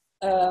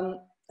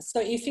 so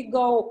if you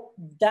go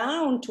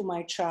down to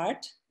my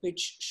chart,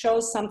 which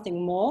shows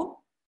something more,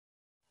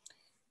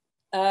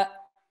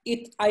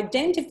 it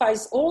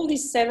identifies all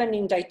these 7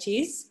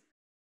 indictees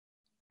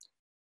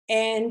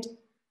and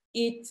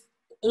it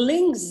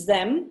links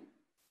them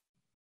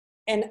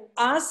and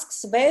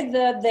asks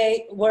whether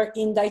they were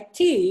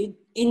indicted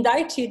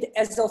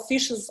as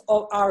officials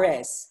of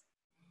RS.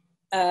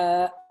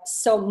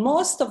 So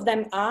most of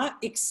them are,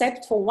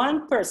 except for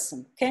one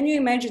person. Can you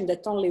imagine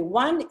that only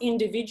one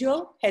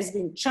individual has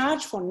been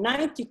charged for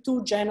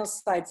 92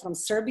 genocide from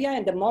Serbia,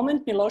 and the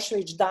moment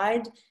Milosevic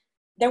died,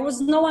 there was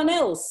no one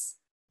else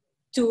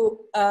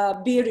to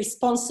be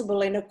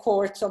responsible in a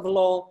court of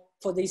law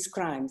for these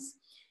crimes.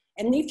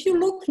 And if you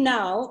look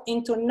now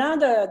into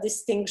another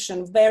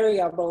distinction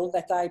variable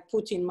that I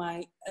put in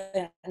my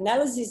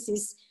analysis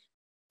is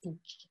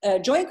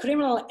joint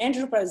criminal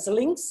enterprise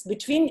links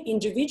between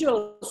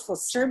individuals for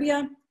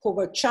Serbia who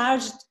were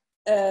charged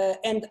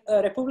and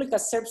Republika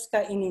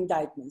Srpska in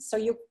indictments. So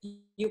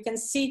you can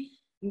see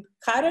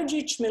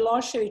Karadžić,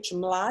 Milosevic,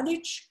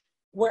 Mladić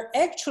were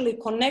actually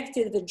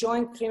connected with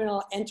joint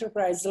criminal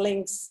enterprise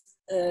links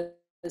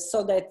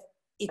so that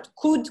it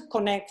could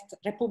connect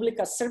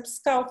Republika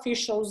Srpska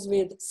officials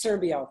with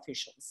Serbia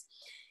officials.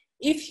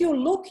 If you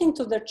look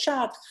into the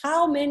chart,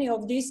 how many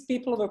of these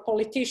people were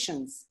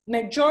politicians?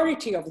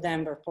 Majority of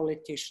them were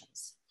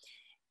politicians.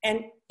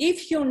 And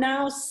if you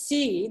now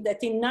see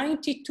that in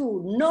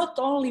 92, not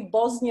only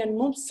Bosnian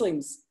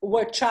Muslims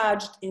were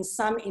charged in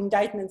some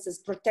indictments as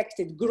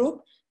protected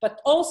group, but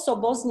also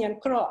Bosnian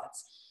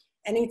Croats.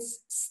 And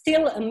it's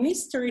still a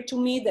mystery to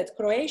me that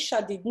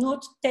Croatia did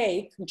not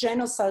take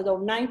genocide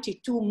of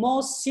 92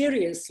 more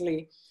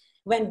seriously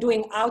when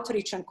doing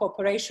outreach and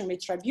cooperation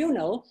with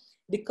tribunal,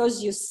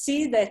 because you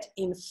see that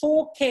in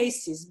 4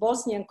 cases,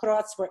 Bosnian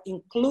Croats were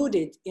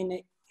included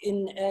in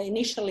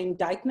initial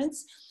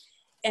indictments.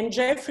 And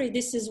Jeffrey,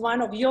 this is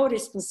one of your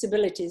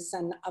responsibilities,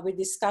 and we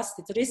discussed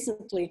it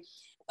recently.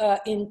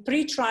 In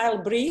pre-trial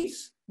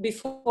brief,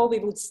 before we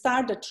would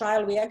start the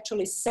trial, we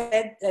actually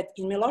said that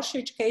in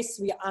Milosevic's case,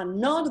 we are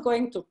not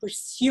going to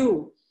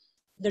pursue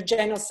the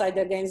genocide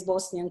against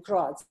Bosnian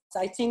Croats.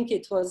 I think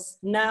it was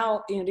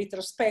now, in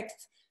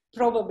retrospect,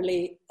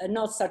 probably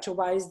not such a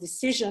wise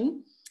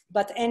decision.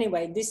 But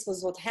anyway, this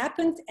was what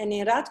happened. And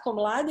in Ratko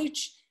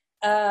Mladić,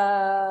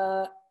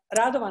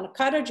 Radovan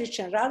Karadžić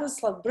and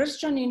Radislav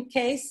Brđanin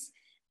case,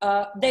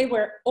 they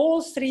were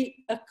all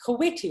 3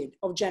 acquitted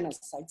of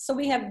genocide. So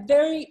we have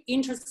very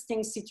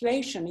interesting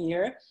situation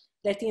here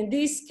that in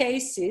these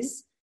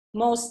cases,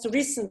 most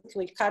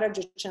recently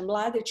Karadzic and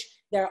Mladic,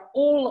 they're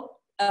all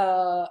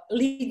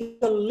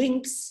legal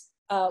links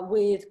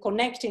with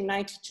connecting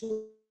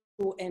 92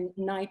 and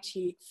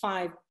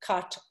 95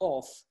 cut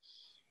off.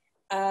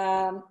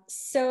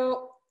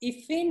 So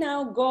if we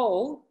now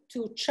go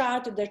to a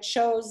chart that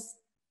shows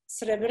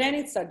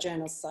Srebrenica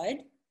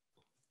genocide,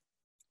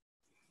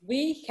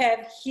 we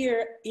have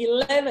here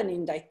 11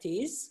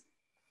 indictees.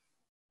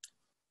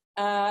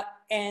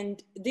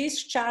 And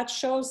this chart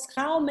shows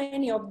how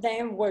many of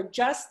them were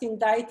just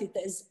indicted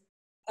as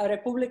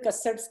Republika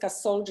Srpska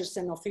soldiers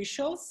and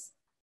officials.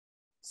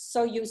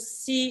 So you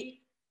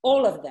see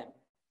all of them.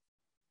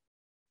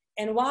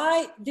 And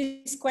why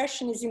this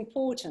question is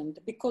important?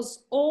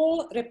 Because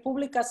all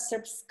Republika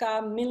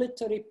Srpska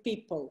military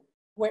people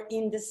were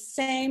in the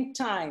same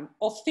time,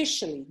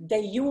 officially,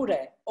 de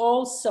jure,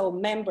 also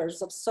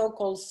members of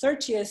so-called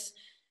 30th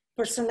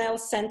Personnel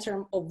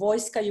Center of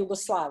Vojska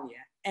Yugoslavia,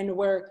 and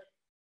were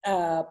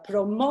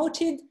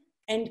promoted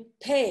and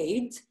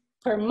paid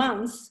per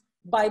month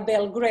by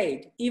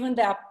Belgrade. Even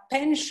their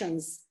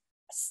pensions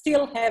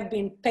still have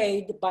been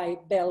paid by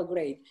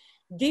Belgrade.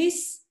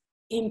 This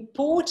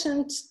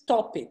important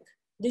topic,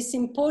 this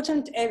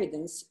important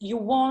evidence, you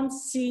won't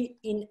see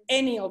in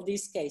any of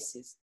these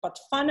cases. But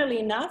funnily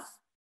enough,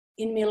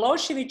 in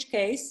Milošević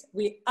case,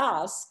 we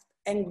asked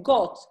and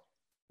got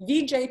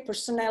VJ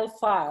personnel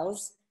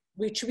files,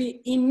 which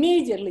we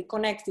immediately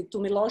connected to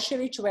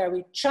Milošević, where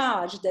we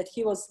charged that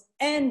he was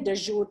and de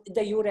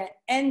jure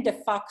and de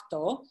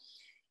facto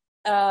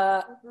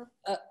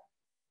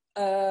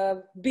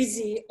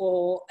busy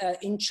or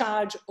in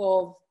charge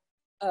of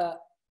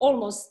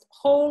almost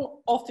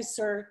whole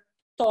officer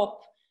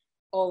top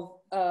of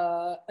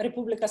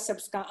Republika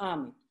Srpska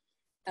army,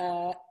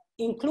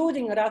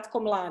 including Ratko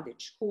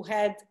Mladić, who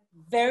had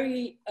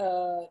very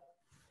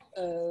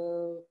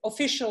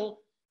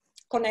official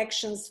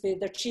connections with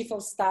the chief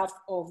of staff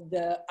of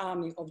the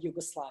army of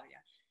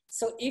Yugoslavia.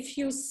 So if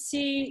you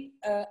see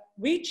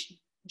which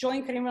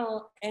joint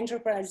criminal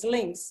enterprise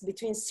links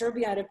between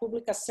Serbia and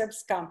Republika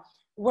Srpska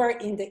were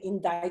in the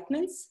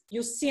indictments,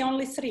 you see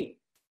only 3.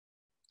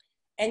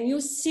 And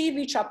you see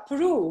which are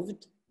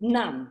proved,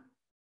 none.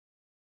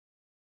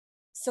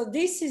 So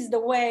this is the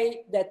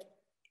way that,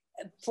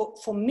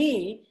 for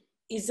me,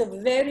 is a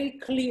very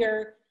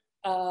clear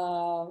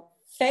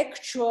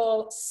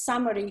factual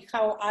summary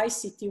how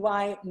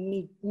ICTY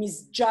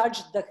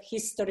misjudged the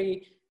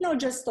history, not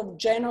just of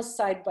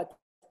genocide, but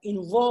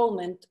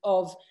involvement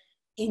of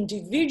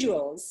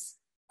individuals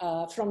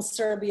from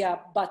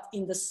Serbia, but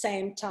in the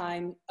same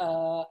time,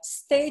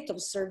 state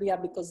of Serbia,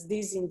 because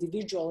these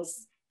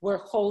individuals were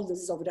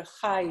holders of the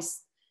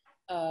highest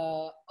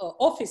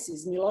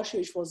offices.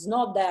 Milošević was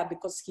not there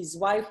because his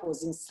wife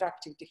was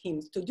instructing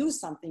him to do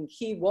something.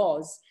 He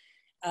was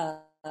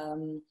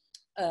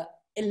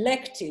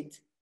elected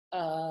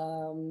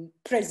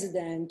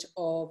president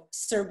of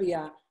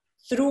Serbia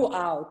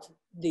throughout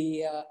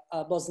the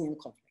Bosnian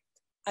conflict.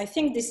 I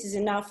think this is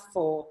enough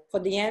for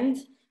the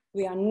end.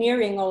 We are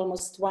nearing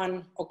almost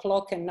 1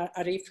 o'clock and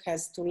Arif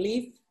has to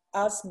leave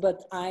us,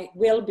 but I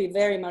will be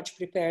very much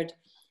prepared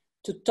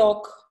to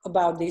talk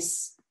about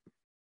this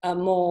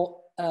more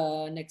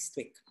next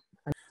week.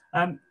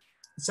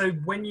 So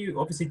when you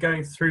obviously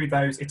going through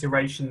those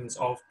iterations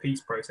of peace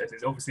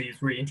processes, obviously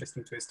it's really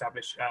interesting to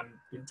establish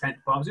intent,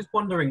 but I was just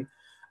wondering,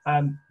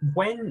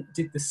 when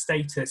did the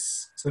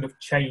status sort of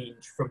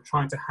change from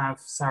trying to have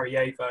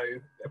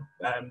Sarajevo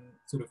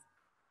sort of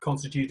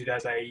constituted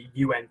as a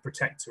UN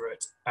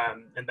protectorate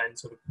and then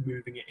sort of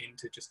moving it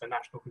into just a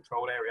national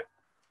control area?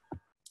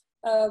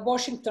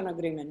 Washington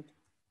Agreement.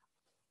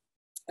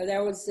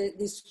 There was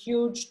this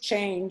huge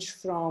change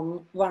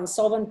from Van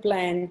Soven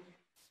plan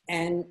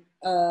and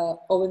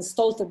Owen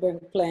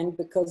Stoltenberg plan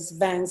because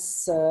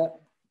Vance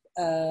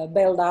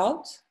bailed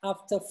out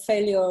after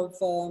failure of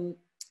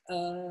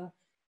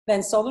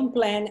Van Soven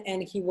plan,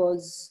 and he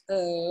was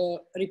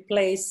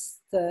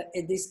replaced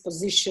at this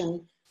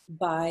position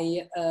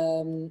by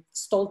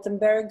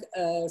Stoltenberg,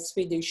 a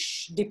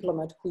Swedish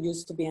diplomat who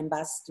used to be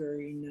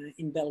ambassador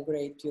in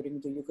Belgrade during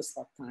the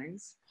Yugoslav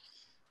times.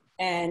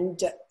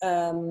 And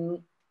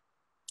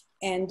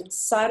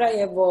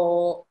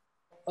Sarajevo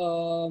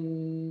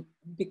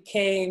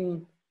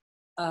became,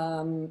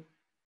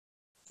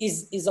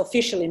 is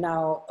officially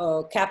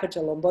now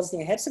capital of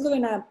Bosnia and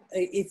Herzegovina.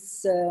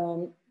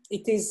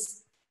 It is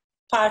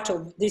part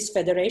of this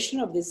federation,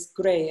 of this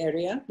gray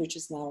area, which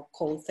is now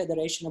called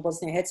Federation of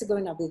Bosnia and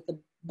Herzegovina, with the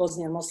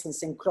Bosnian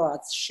Muslims and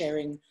Croats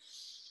sharing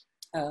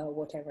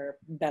whatever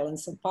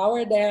balance of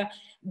power there.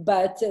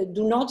 But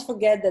do not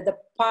forget that the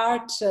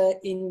part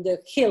in the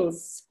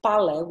hills,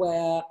 Pale,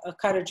 where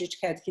Karadzic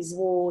had his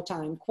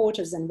wartime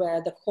quarters and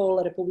where the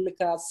whole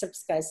Republika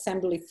Srpska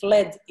assembly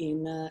fled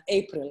in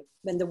April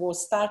when the war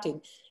started,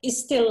 is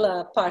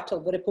still part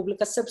of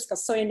Republika Srpska.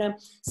 So in a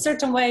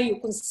certain way, you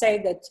can say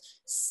that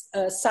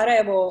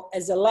Sarajevo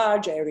as a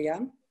large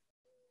area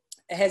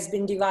has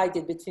been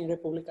divided between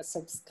Republika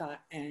Srpska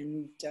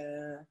and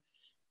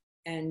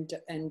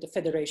the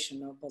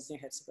Federation of Bosnia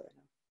and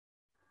Herzegovina.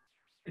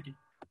 Thank you.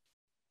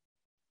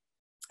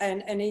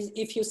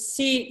 if you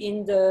see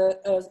in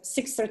the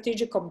 6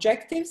 strategic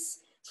objectives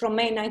from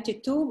May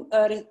 92,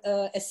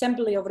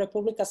 Assembly of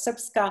Republika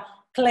Srpska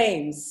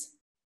claims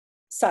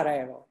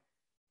Sarajevo,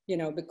 you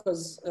know,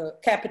 because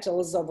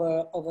capitals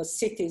of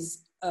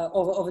cities,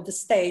 of the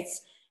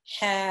states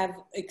have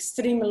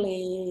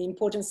extremely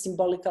important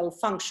symbolical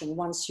function.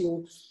 Once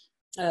you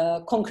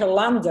conquer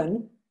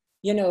London,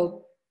 you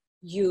know,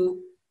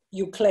 you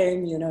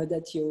claim, you know,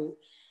 that you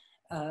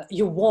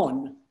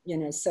won, you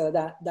know, so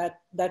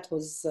that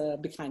was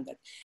behind that.